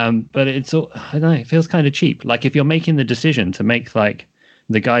 But it's all, I don't know, it feels kind of cheap. Like if you're making the decision to make like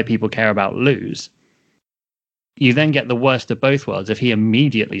the guy people care about lose, you then get the worst of both worlds if he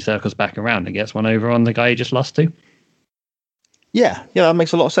immediately circles back around and gets one over on the guy he just lost to. Yeah, that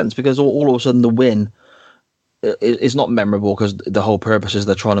makes a lot of sense because all of a sudden the win is not memorable because the whole purpose is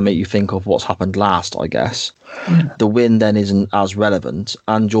they're trying to make you think of what's happened last, I guess. Yeah. The win then isn't as relevant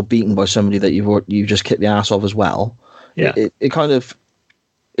and you're beaten by somebody that you've just kicked the ass of as well. Yeah. It kind of,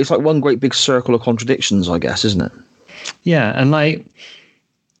 it's like one great big circle of contradictions, I guess, isn't it? Yeah, and like,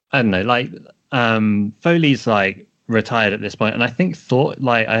 I don't know, like, Foley's like retired at this point, and I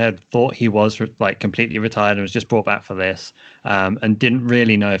had thought he was like completely retired and was just brought back for this, and didn't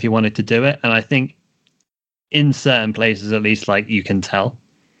really know if he wanted to do it. And I think in certain places, at least, like you can tell.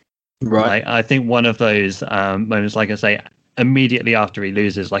 Right. Like, I think one of those moments, like I say, immediately after he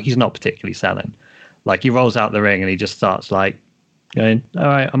loses, like he's not particularly selling. Like he rolls out the ring and he just starts like going, "All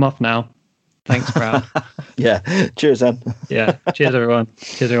right, I'm off now. Thanks, crowd." Yeah. Cheers, then. Yeah. Cheers, everyone.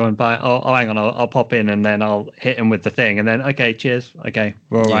 Cheers, everyone. Bye. Oh, hang on. I'll pop in and then I'll hit him with the thing. And then, okay, cheers. Okay.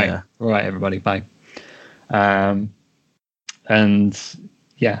 We're all right. Yeah. All right, everybody. Bye. And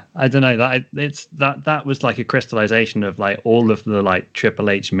yeah, I don't know. That was like a crystallization of like all of the like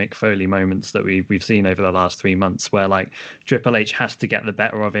Triple H Mick Foley moments that we've seen over the last 3 months where like Triple H has to get the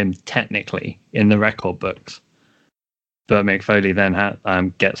better of him technically in the record books. But Mick Foley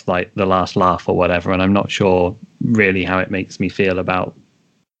then gets like the last laugh or whatever, and I'm not sure really how it makes me feel about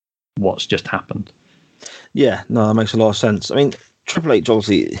what's just happened. Yeah, no, that makes a lot of sense. I mean, Triple H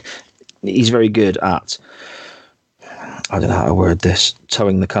obviously he's very good at, I don't know how to word this,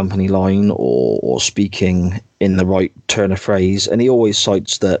 towing the company line or speaking in the right turn of phrase, and he always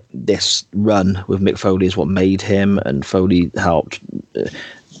cites that this run with Mick Foley is what made him, and Foley helped,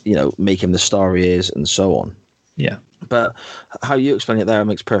 make him the star he is, and so on. Yeah. But how you explain it there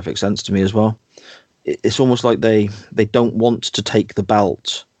makes perfect sense to me as well. It's almost like they don't want to take the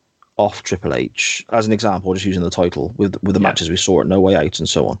belt off Triple H, as an example, just using the title with the matches we saw at No Way Out and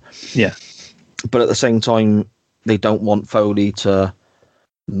so on. Yeah. But at the same time, they don't want Foley to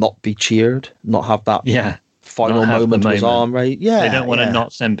not be cheered, not have that final moment with his arm raised. Yeah. They don't want to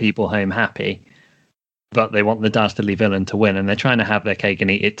not send people home happy, but they want the dastardly villain to win, and they're trying to have their cake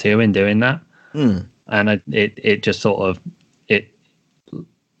and eat it too in doing that. And it just sort of, it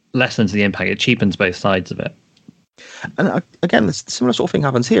lessens the impact. It cheapens both sides of it. And again, a similar sort of thing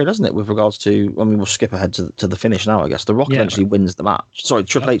happens here, doesn't it? With regards to, I mean, we'll skip ahead to the finish now, I guess. The Rock eventually wins the match. Sorry,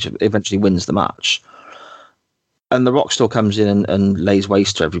 Triple H eventually wins the match. And The Rock still comes in and lays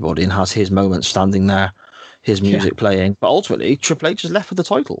waste to everybody and has his moment standing there, his music playing. But ultimately, Triple H is left with the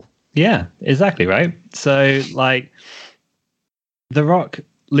title. Yeah, exactly, right? So, like, The Rock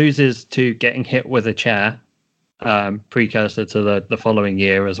loses to getting hit with a chair, precursor to the following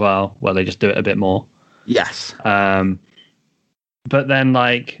year as well, where they just do it a bit more. Yes. But then,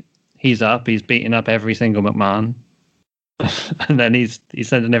 like, he's beating up every single McMahon, and then he's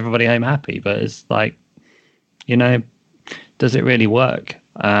sending everybody home happy. But it's like, does it really work?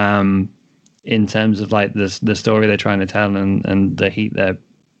 In terms of like the story they're trying to tell and the heat they're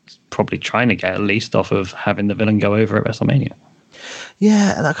probably trying to get at least off of having the villain go over at WrestleMania.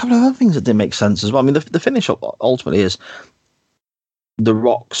 Yeah, and a couple of other things that didn't make sense as well. I mean, the finish up ultimately is The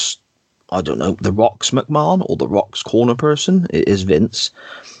Rock's I don't know, the Rock's McMahon or the Rock's corner person, it is Vince.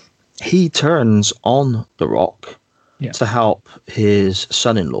 He turns on the Rock to help his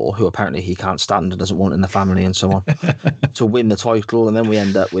son-in-law, who apparently he can't stand and doesn't want in the family and so on, to win the title. And then we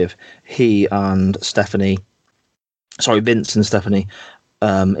end up with he and Vince and Stephanie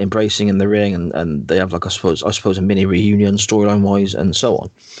embracing in the ring, and they have, like, I suppose a mini reunion storyline wise and so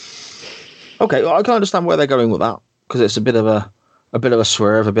on. Okay, well, I can understand where they're going with that, because it's a bit of a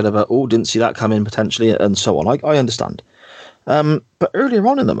swerve, a bit of a, oh, didn't see that coming potentially, and so on. I understand. But earlier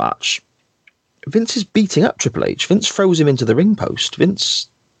on in the match, Vince is beating up Triple H. Vince throws him into the ring post. Vince,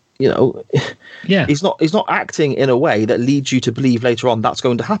 he's not acting in a way that leads you to believe later on that's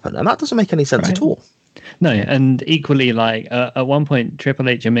going to happen, and that doesn't make any sense at all. No, and equally, like, at one point, Triple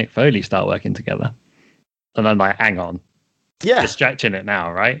H and Mick Foley start working together, and I'm like, hang on, just stretching it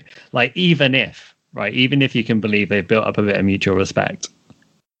now, right? Like, even if you can believe they've built up a bit of mutual respect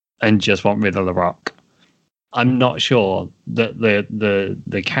and just want rid of The Rock, I'm not sure that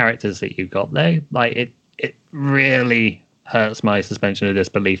the characters that you've got there, like, it really hurts my suspension of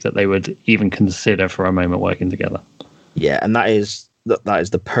disbelief that they would even consider for a moment working together. Yeah, and that is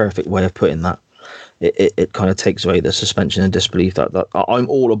the perfect way of putting that. It kind of takes away the suspension of disbelief that I'm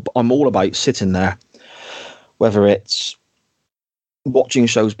all about sitting there, whether it's watching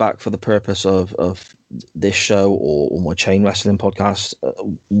shows back for the purpose of this show or my chain wrestling podcast,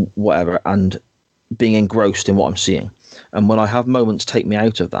 whatever, and being engrossed in what I'm seeing. And when I have moments take me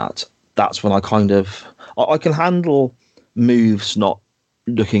out of that, that's when I can handle moves not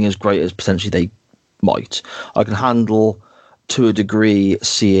looking as great as potentially they might. I can handle, to a degree,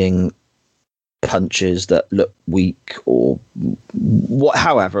 seeing punches that look weak or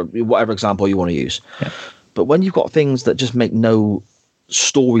whatever example you want to use. Yeah. But when you've got things that just make no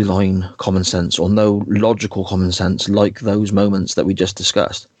storyline common sense or no logical common sense, like those moments that we just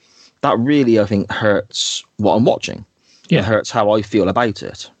discussed, that really, I think, hurts what I'm watching. Yeah. It hurts how I feel about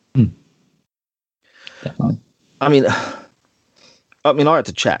it. Definitely. I mean, I had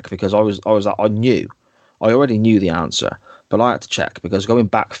to check because I already knew the answer, but I had to check because going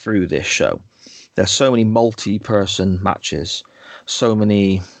back through this show, there's so many multi-person matches, so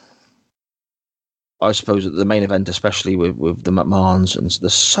many, I suppose, at the main event, especially with the McMahons, and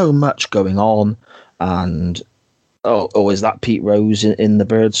there's so much going on. And is that Pete Rose in the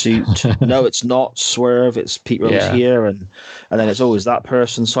bird suit? No, it's not. Swerve, it's Pete Rose here, and then it's always that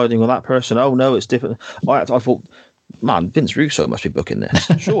person siding with that person. Oh no, it's different. I thought, man, Vince Russo must be booking this,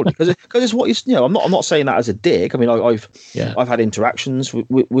 surely, because it's what he's. I'm not saying that as a dig. I mean, I've had interactions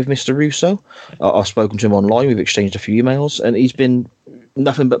with Mr. Russo. I've spoken to him online. We've exchanged a few emails, and he's been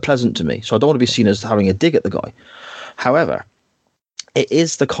nothing but pleasant to me. So I don't want to be seen as having a dig at the guy. However, it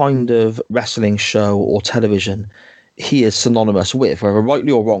is the kind of wrestling show or television he is synonymous with, whether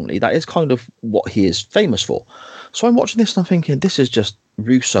rightly or wrongly. That is kind of what he is famous for. So I'm watching this and I'm thinking, this is just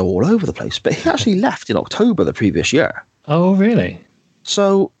Russo all over the place. But he actually left in October the previous year. Oh, really?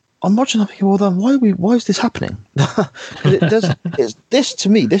 So I'm watching, I'm thinking, well, then why is this happening? This, to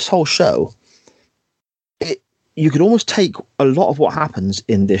me, this whole show, you could almost take a lot of what happens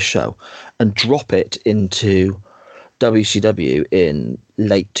in this show and drop it into WCW in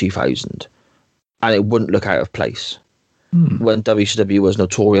late 2000, and it wouldn't look out of place. When WCW was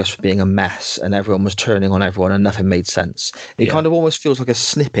notorious for being a mess and everyone was turning on everyone and nothing made sense. It kind of almost feels like a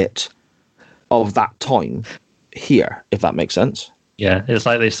snippet of that time here, if that makes sense. Yeah, it's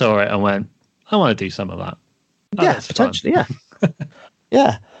like they saw it and went, I want to do some of that. Potentially, yeah.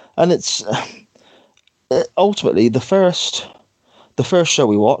 Yeah, and it's ultimately the first show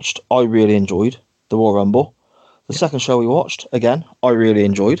we watched, I really enjoyed, the Royal Rumble. The second show we watched, again, I really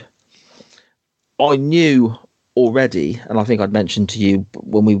enjoyed. I knew already, and I think I'd mentioned to you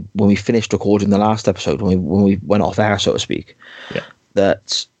when we finished recording the last episode, when we went off air, so to speak,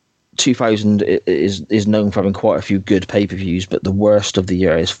 that 2000 is known for having quite a few good pay-per-views, but the worst of the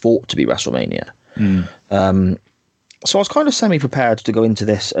year is thought to be WrestleMania. So I was kind of semi-prepared to go into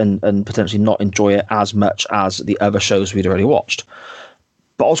this and potentially not enjoy it as much as the other shows we'd already watched.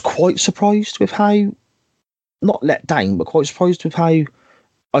 But I was quite surprised with how, not let down, but quite surprised with how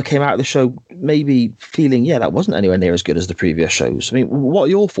I came out of the show maybe feeling, that wasn't anywhere near as good as the previous shows. I mean, what are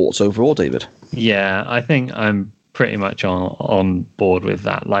your thoughts overall, David? Yeah, I think I'm pretty much on board with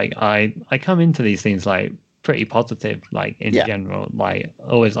that. Like, I come into these things like pretty positive, like in general. Like, I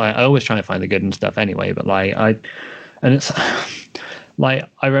always try to find the good and stuff anyway. But it's like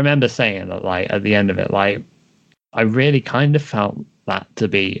I remember saying that, like, at the end of it, like, I really kind of felt that to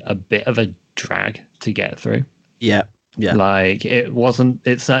be a bit of a drag to get through. Yeah. Like,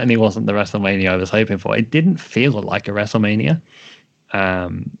 it certainly wasn't the WrestleMania I was hoping for. It didn't feel like a WrestleMania.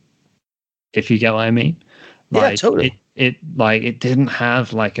 if you get what I mean. Like, yeah, totally. It didn't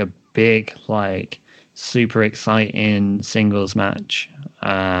have like a big, like, super exciting singles match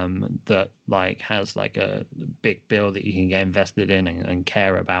that like has like a big bill that you can get invested in and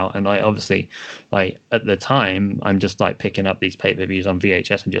care about. And like, obviously, like at the time, I'm just like picking up these pay-per-views on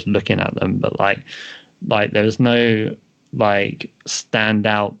VHS and just looking at them, but like there was no like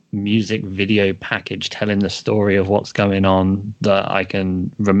standout music video package telling the story of what's going on that I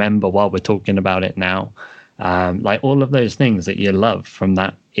can remember while we're talking about it now. Like all of those things that you love from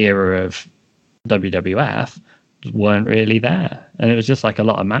that era of WWF weren't really there, and it was just like a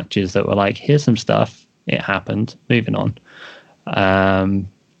lot of matches that were like, here's some stuff, it happened, moving on.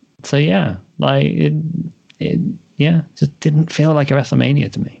 So yeah, like it just didn't feel like a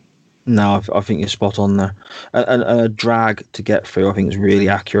WrestleMania to me. No, I think you're spot on there, and a drag to get through. I think is really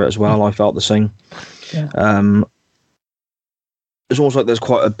accurate as well. I felt the same. Yeah. It's almost like there's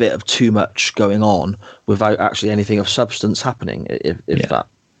quite a bit of too much going on without actually anything of substance happening. If that,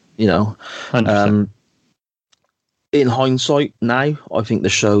 you know. 100%. In hindsight, now I think the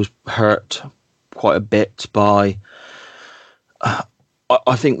show's hurt quite a bit by.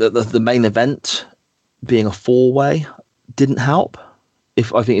 I think that the main event being a 4-way didn't help.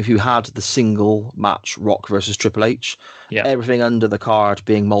 I think if you had the single match Rock versus Triple H, everything under the card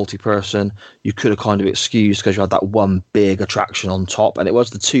being multi-person, you could have kind of excused because you had that one big attraction on top, and it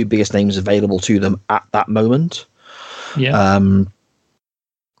was the two biggest names available to them at that moment. Yeah.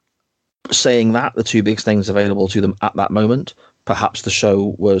 Saying that, the two biggest things available to them at that moment, perhaps the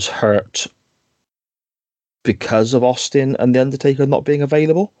show was hurt because of Austin and The Undertaker not being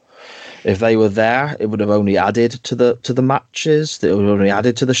available. If they were there, it would have only added to the matches. It would have only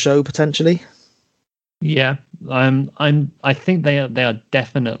added to the show potentially. Yeah, I think they are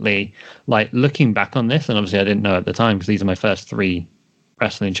definitely, like, looking back on this, and obviously I didn't know at the time because these are my first 3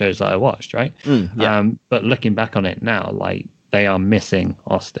 wrestling shows that I watched, right? But looking back on it now, like, they are missing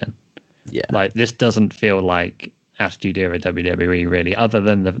Austin. Yeah, like this doesn't feel like Attitude Era WWE really, other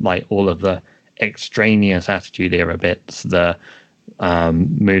than the like all of the extraneous Attitude Era bits, the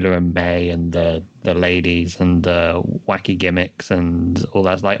Moolah and May and the ladies and the wacky gimmicks and all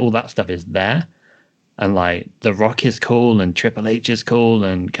that. Like all that stuff is there, and like The Rock is cool and Triple H is cool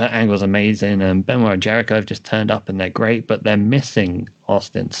and Kurt Angle's amazing and Benoit and Jericho have just turned up and they're great, but they're missing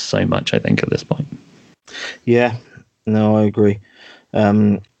Austin so much, I think, at this point. Yeah, no, I agree.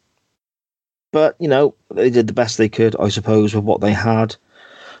 But, you know, they did the best they could, I suppose, with what they had.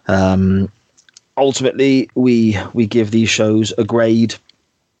 Ultimately, we give these shows a grade,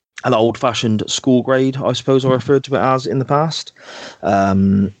 an old-fashioned school grade, I suppose I referred to it as in the past.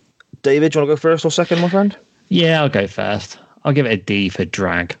 David, do you want to go first or second, my friend? Yeah, I'll go first. I'll give it a D for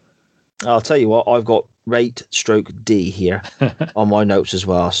drag. I'll tell you what, I've got rate/D here on my notes as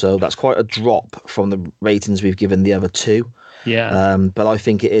well. So that's quite a drop from the ratings we've given the other two. Yeah. But I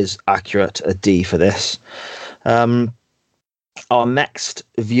think it is accurate, a D for this. Our next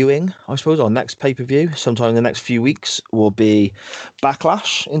viewing, I suppose, our next pay-per-view, sometime in the next few weeks, will be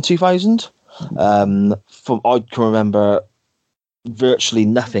Backlash in 2000. I can remember virtually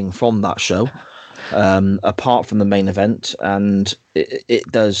nothing from that show, apart from the main event, and it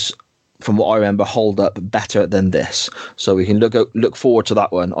does, from what I remember, hold up better than this. So we can look forward to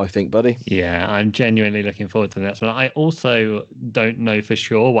that one, I think, buddy. Yeah, I'm genuinely looking forward to the next one. I also don't know for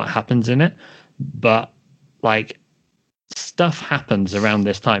sure what happens in it, but like stuff happens around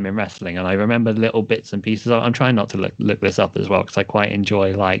this time in wrestling, and I remember little bits and pieces. I'm trying not to look this up as well because I quite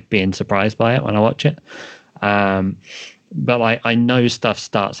enjoy like being surprised by it when I watch it. But like I know stuff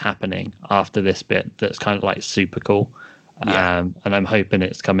starts happening after this bit that's kind of like super cool. Yeah. And I'm hoping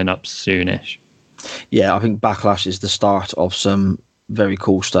it's coming up soonish. Yeah, I think Backlash is the start of some very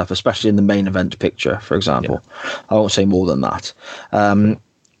cool stuff, especially in the main event picture, for example. Yeah. I won't say more than that.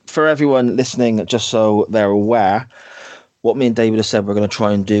 For everyone listening, just so they're aware, what me and David have said we're going to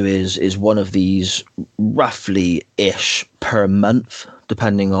try and do is one of these roughly-ish per month,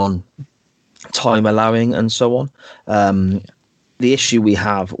 depending on time allowing and so on. The issue we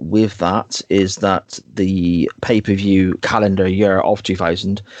have with that is that the pay-per-view calendar year of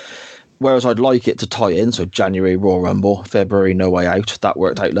 2000, whereas I'd like it to tie in, so January Royal Rumble, February No Way Out, that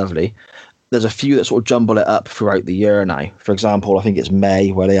worked out lovely. There's a few that sort of jumble it up throughout the year now. For example, I think it's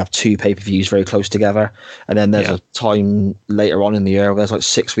May where they have 2 pay-per-views very close together, and then there's a time later on in the year where there's like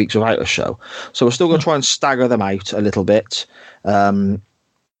 6 weeks without a show. So we're still going to try and stagger them out a little bit.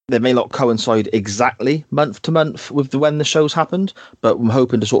 They may not coincide exactly month to month with when the shows happened, but I'm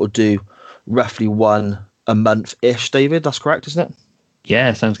hoping to sort of do roughly one a month-ish, David. That's correct, isn't it?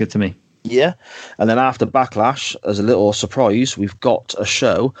 Yeah, sounds good to me. Yeah. And then after Backlash, as a little surprise, we've got a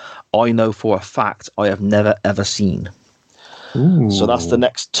show I know for a fact I have never, ever seen. Ooh. So that's the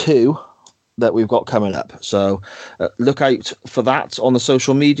next 2 that we've got coming up. So look out for that on the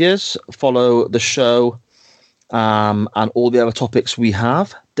social medias. Follow the show and all the other topics we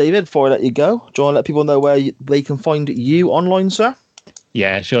have. David, before I let you go, do you want to let people know where they can find you online, sir?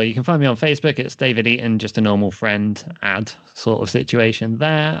 Yeah, sure. You can find me on Facebook. It's David Eton, just a normal friend ad sort of situation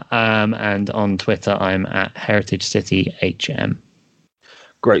there. And on Twitter, I'm at Heritage City HM.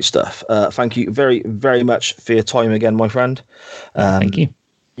 Great stuff. Thank you very, very much for your time again, my friend. Thank you.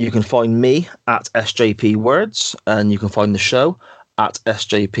 You can find me at SJP Words, and you can find the show at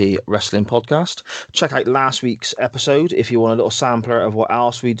SJP Wrestling Podcast. Check out last week's episode if you want a little sampler of what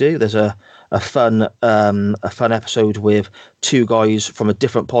else we do. There's a fun episode with 2 guys from a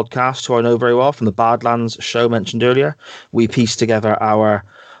different podcast who I know very well from the Badlands show mentioned earlier. We pieced together our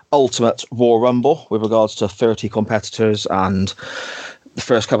ultimate Royal Rumble with regards to 30 competitors and the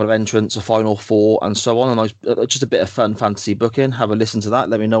first couple of entrants, a final 4, and so on. And just a bit of fun fantasy booking. Have a listen to that.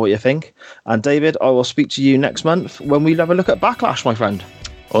 Let me know what you think. And David, I will speak to you next month when we have a look at Backlash, my friend.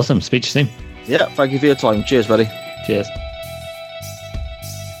 Awesome. Speak to you soon. Yeah, thank you for your time. Cheers, buddy. Cheers.